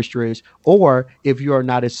as boisterous, or if you are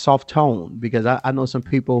not as soft toned, because I know some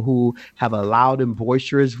people who have a loud and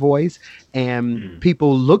boisterous voice, and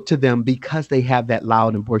people look to them because they have that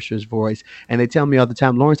loud and boisterous voice. And they tell me all the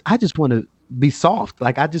time, Lawrence, I just want to be soft.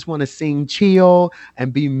 Like, I just want to sing chill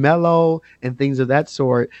and be mellow and things of that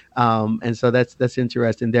sort. And so that's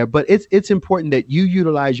interesting there. But it's important that you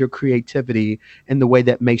utilize your creativity in the way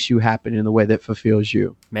that makes you happy, in the way that fulfills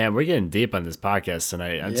you. Man, we're getting deep on this podcast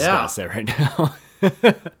tonight. I'm just gonna say right now,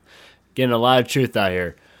 getting a lot of truth out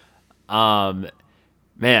here.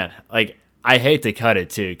 Man, like, I hate to cut it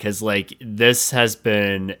too, because like this has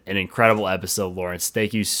been an incredible episode, Lawrence.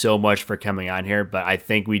 Thank you so much for coming on here. But I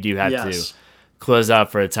think we do have to close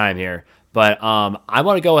out for a time here. But I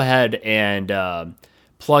want to go ahead and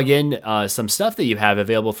plug in some stuff that you have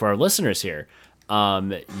available for our listeners here.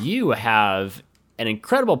 You have an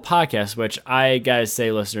incredible podcast, which I gotta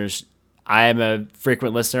say, listeners, I am a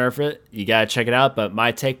frequent listener of it. You gotta check it out. But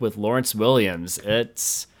My Take with Lawrence Williams,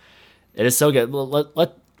 it is so good.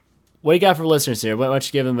 What do you got for listeners here? Why don't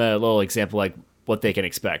you give them a little example, like what they can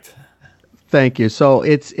expect? Thank you. So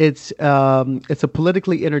it's a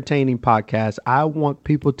politically entertaining podcast. I want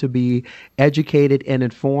people to be educated and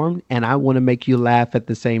informed, and I want to make you laugh at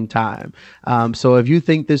the same time. So if you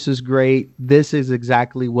think this is great, this is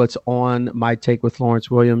exactly what's on My Take with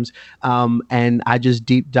Lawrence Williams. And I just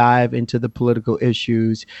deep dive into the political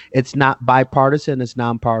issues. It's not bipartisan, it's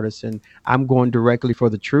nonpartisan. I'm going directly for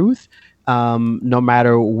the truth. No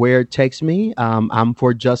matter where it takes me, I'm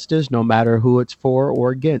for justice, no matter who it's for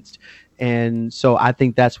or against. And so I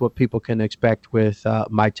think that's what people can expect with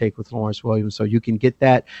My Take with Lawrence Williams. So you can get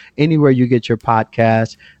that anywhere you get your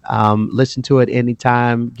podcast. Listen to it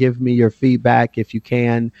anytime. Give me your feedback if you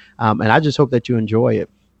can. And I just hope that you enjoy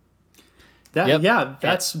it. Yeah,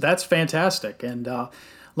 that's fantastic. And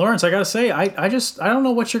Lawrence, I got to say, I don't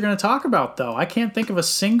know what you're going to talk about, though. I can't think of a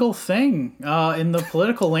single thing in the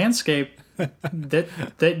political landscape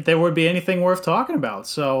that there would be anything worth talking about.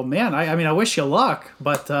 So, man, I mean, I wish you luck,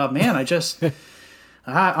 but man,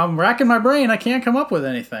 I'm racking my brain. I can't come up with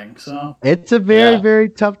anything. So it's a very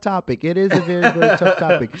tough topic. It is a very tough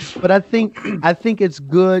topic. But I think it's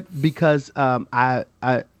good because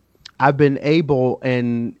I've been able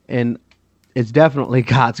and it's definitely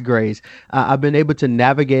God's grace. I've been able to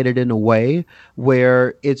navigate it in a way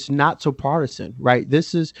where it's not so partisan, right?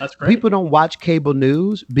 That's great. People don't watch cable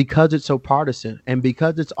news because it's so partisan and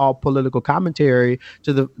because it's all political commentary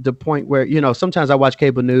to the point where, sometimes I watch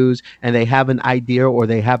cable news and they have an idea or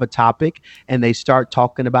they have a topic and they start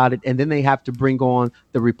talking about it. And then they have to bring on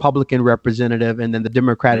the Republican representative and then the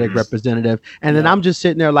Democratic representative. And then I'm just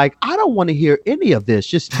sitting there like, I don't want to hear any of this.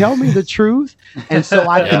 Just tell me the truth. And so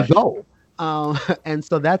I can go. And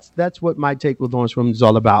so that's what My Take with Lawrence Williams is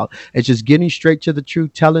all about. It's just getting straight to the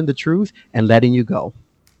truth, telling the truth, and letting you go.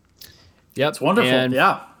 Yep. It's wonderful. And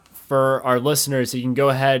yeah. For our listeners, you can go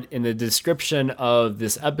ahead in the description of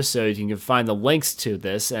this episode. You can find the links to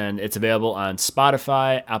this, and it's available on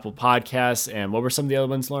Spotify, Apple Podcasts, and what were some of the other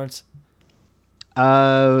ones, Lawrence?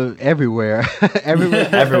 Everywhere.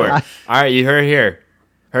 Everywhere. All right, you heard it here.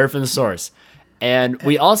 Heard from the source. And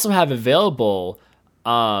we also have available...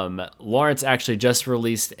 Lawrence actually just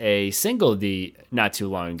released a single not too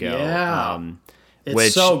long ago. Yeah,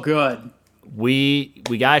 it's so good. We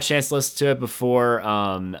got a chance to listen to it before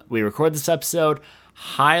we record this episode.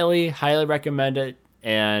 Highly recommend it.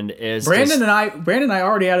 And Brandon and I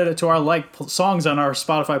already added it to our songs on our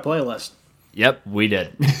Spotify playlist. Yep, we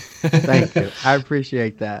did. Thank you. I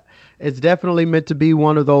appreciate that. It's definitely meant to be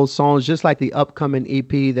one of those songs, just like the upcoming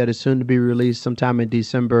EP that is soon to be released sometime in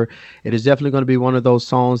December. It is definitely going to be one of those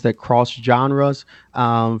songs that cross genres,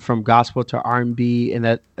 from gospel to R&B, and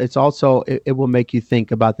that it's also, it will make you think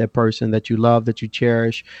about that person that you love, that you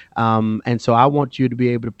cherish. And so I want you to be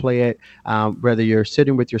able to play it, whether you're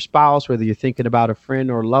sitting with your spouse, whether you're thinking about a friend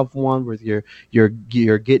or a loved one, whether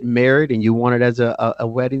you're getting married and you want it as a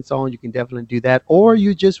wedding song, you can definitely do that. Or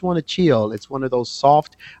you just want to chill. It's one of those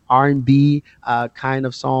soft R&B kind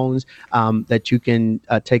of songs that you can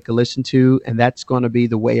take a listen to, and that's going to be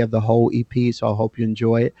the way of the whole EP. So I hope you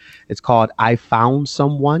enjoy it. It's called I Found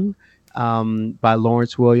Someone by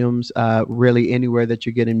Lawrence Williams. Really anywhere that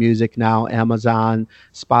you're getting music now, Amazon,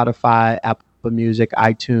 Spotify, Apple Music,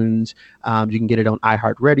 iTunes. You can get it on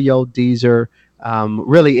iHeartRadio, Deezer,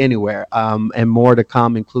 really anywhere, and more to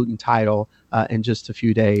come, including Tidal in just a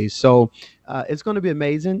few days. So it's going to be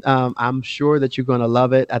amazing. I'm sure that you're going to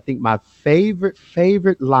love it. I think my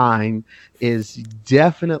favorite line is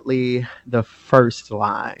definitely the first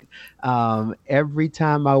line. Every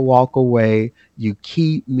time I walk away, you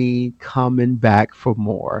keep me coming back for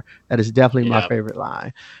more. That is definitely my favorite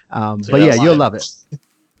line. But yeah, you'll love it.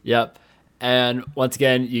 Yep. And once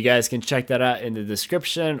again, you guys can check that out in the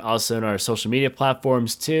description, also in our social media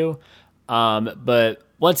platforms too. But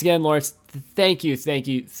once again, Lawrence, thank you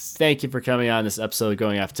for coming on this episode of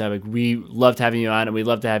Going Off Topic. We loved having you on, and we'd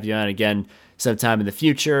love to have you on again sometime in the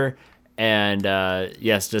future. And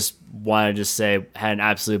yes, just wanted to say, had an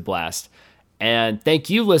absolute blast. And thank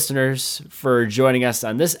you, listeners, for joining us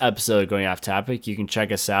on this episode of Going Off Topic. You can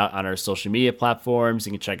check us out on our social media platforms.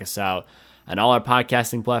 You can check us out on all our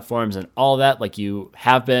podcasting platforms and all that, like you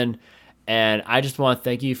have been. And I just want to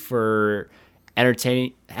thank you for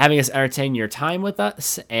having us entertain your time with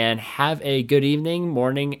us, and have a good evening,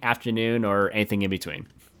 morning, afternoon, or anything in between.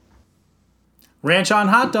 Ranch on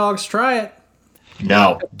hot dogs, try it.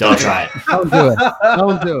 No, don't try it. Don't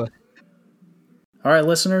do it. All right,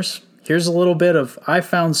 listeners, here's a little bit of I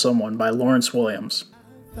Found Someone by Lawrence Williams.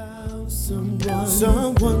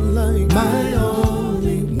 Someone like my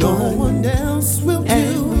only one. No one else will do.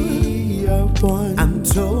 And we are one. I'm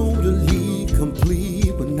totally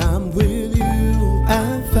complete when I'm with you.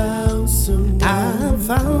 I found someone.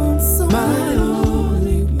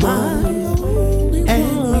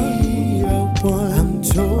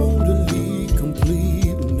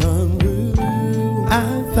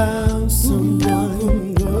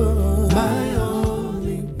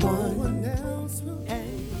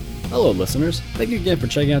 Hello, listeners. Thank you again for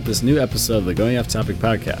checking out this new episode of the Going Off Topic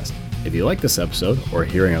podcast. If you like this episode or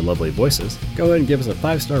hearing our lovely voices, go ahead and give us a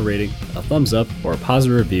 5-star rating, a thumbs up, or a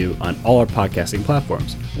positive review on all our podcasting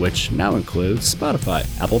platforms, which now includes Spotify,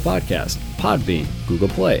 Apple Podcasts, Podbean, Google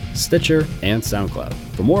Play, Stitcher, and SoundCloud.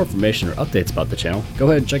 For more information or updates about the channel, go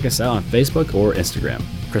ahead and check us out on Facebook or Instagram.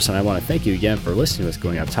 Chris and I want to thank you again for listening to us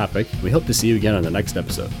Going Off Topic. We hope to see you again on the next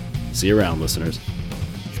episode. See you around, listeners.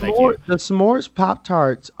 Thank you. The s'mores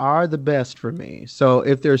Pop-Tarts are the best for me. So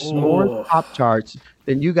if there's s'mores Pop-Tarts,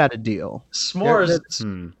 then you got a deal.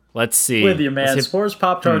 S'mores. Let's see. With you, man. S'mores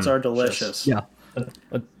Pop-Tarts are delicious. Yeah.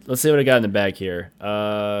 Let's see what I got in the bag here.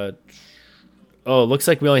 It looks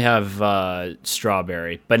like we only have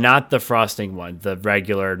strawberry, but not the frosting one, the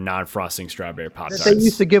regular non-frosting strawberry Pop-Tarts. They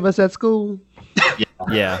used to give us at school.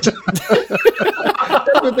 Yeah.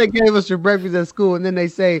 That's what they gave us for breakfast at school. And then they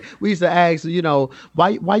say, we used to ask,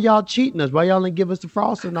 why y'all cheating us? Why y'all didn't give us the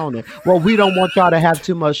frosting on it? Well, we don't want y'all to have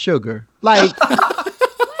too much sugar. Like,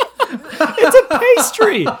 it's a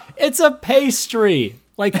pastry. It's a pastry.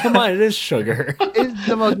 Like, come on, it is sugar. It's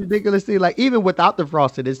the most ridiculous thing. Like, even without the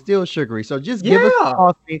frosting, it's still sugary. So just give us the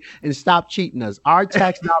frosting and stop cheating us. Our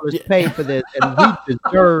tax dollars pay for this, and we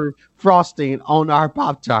deserve frosting on our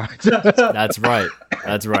Pop-Tarts. That's right.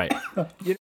 That's right.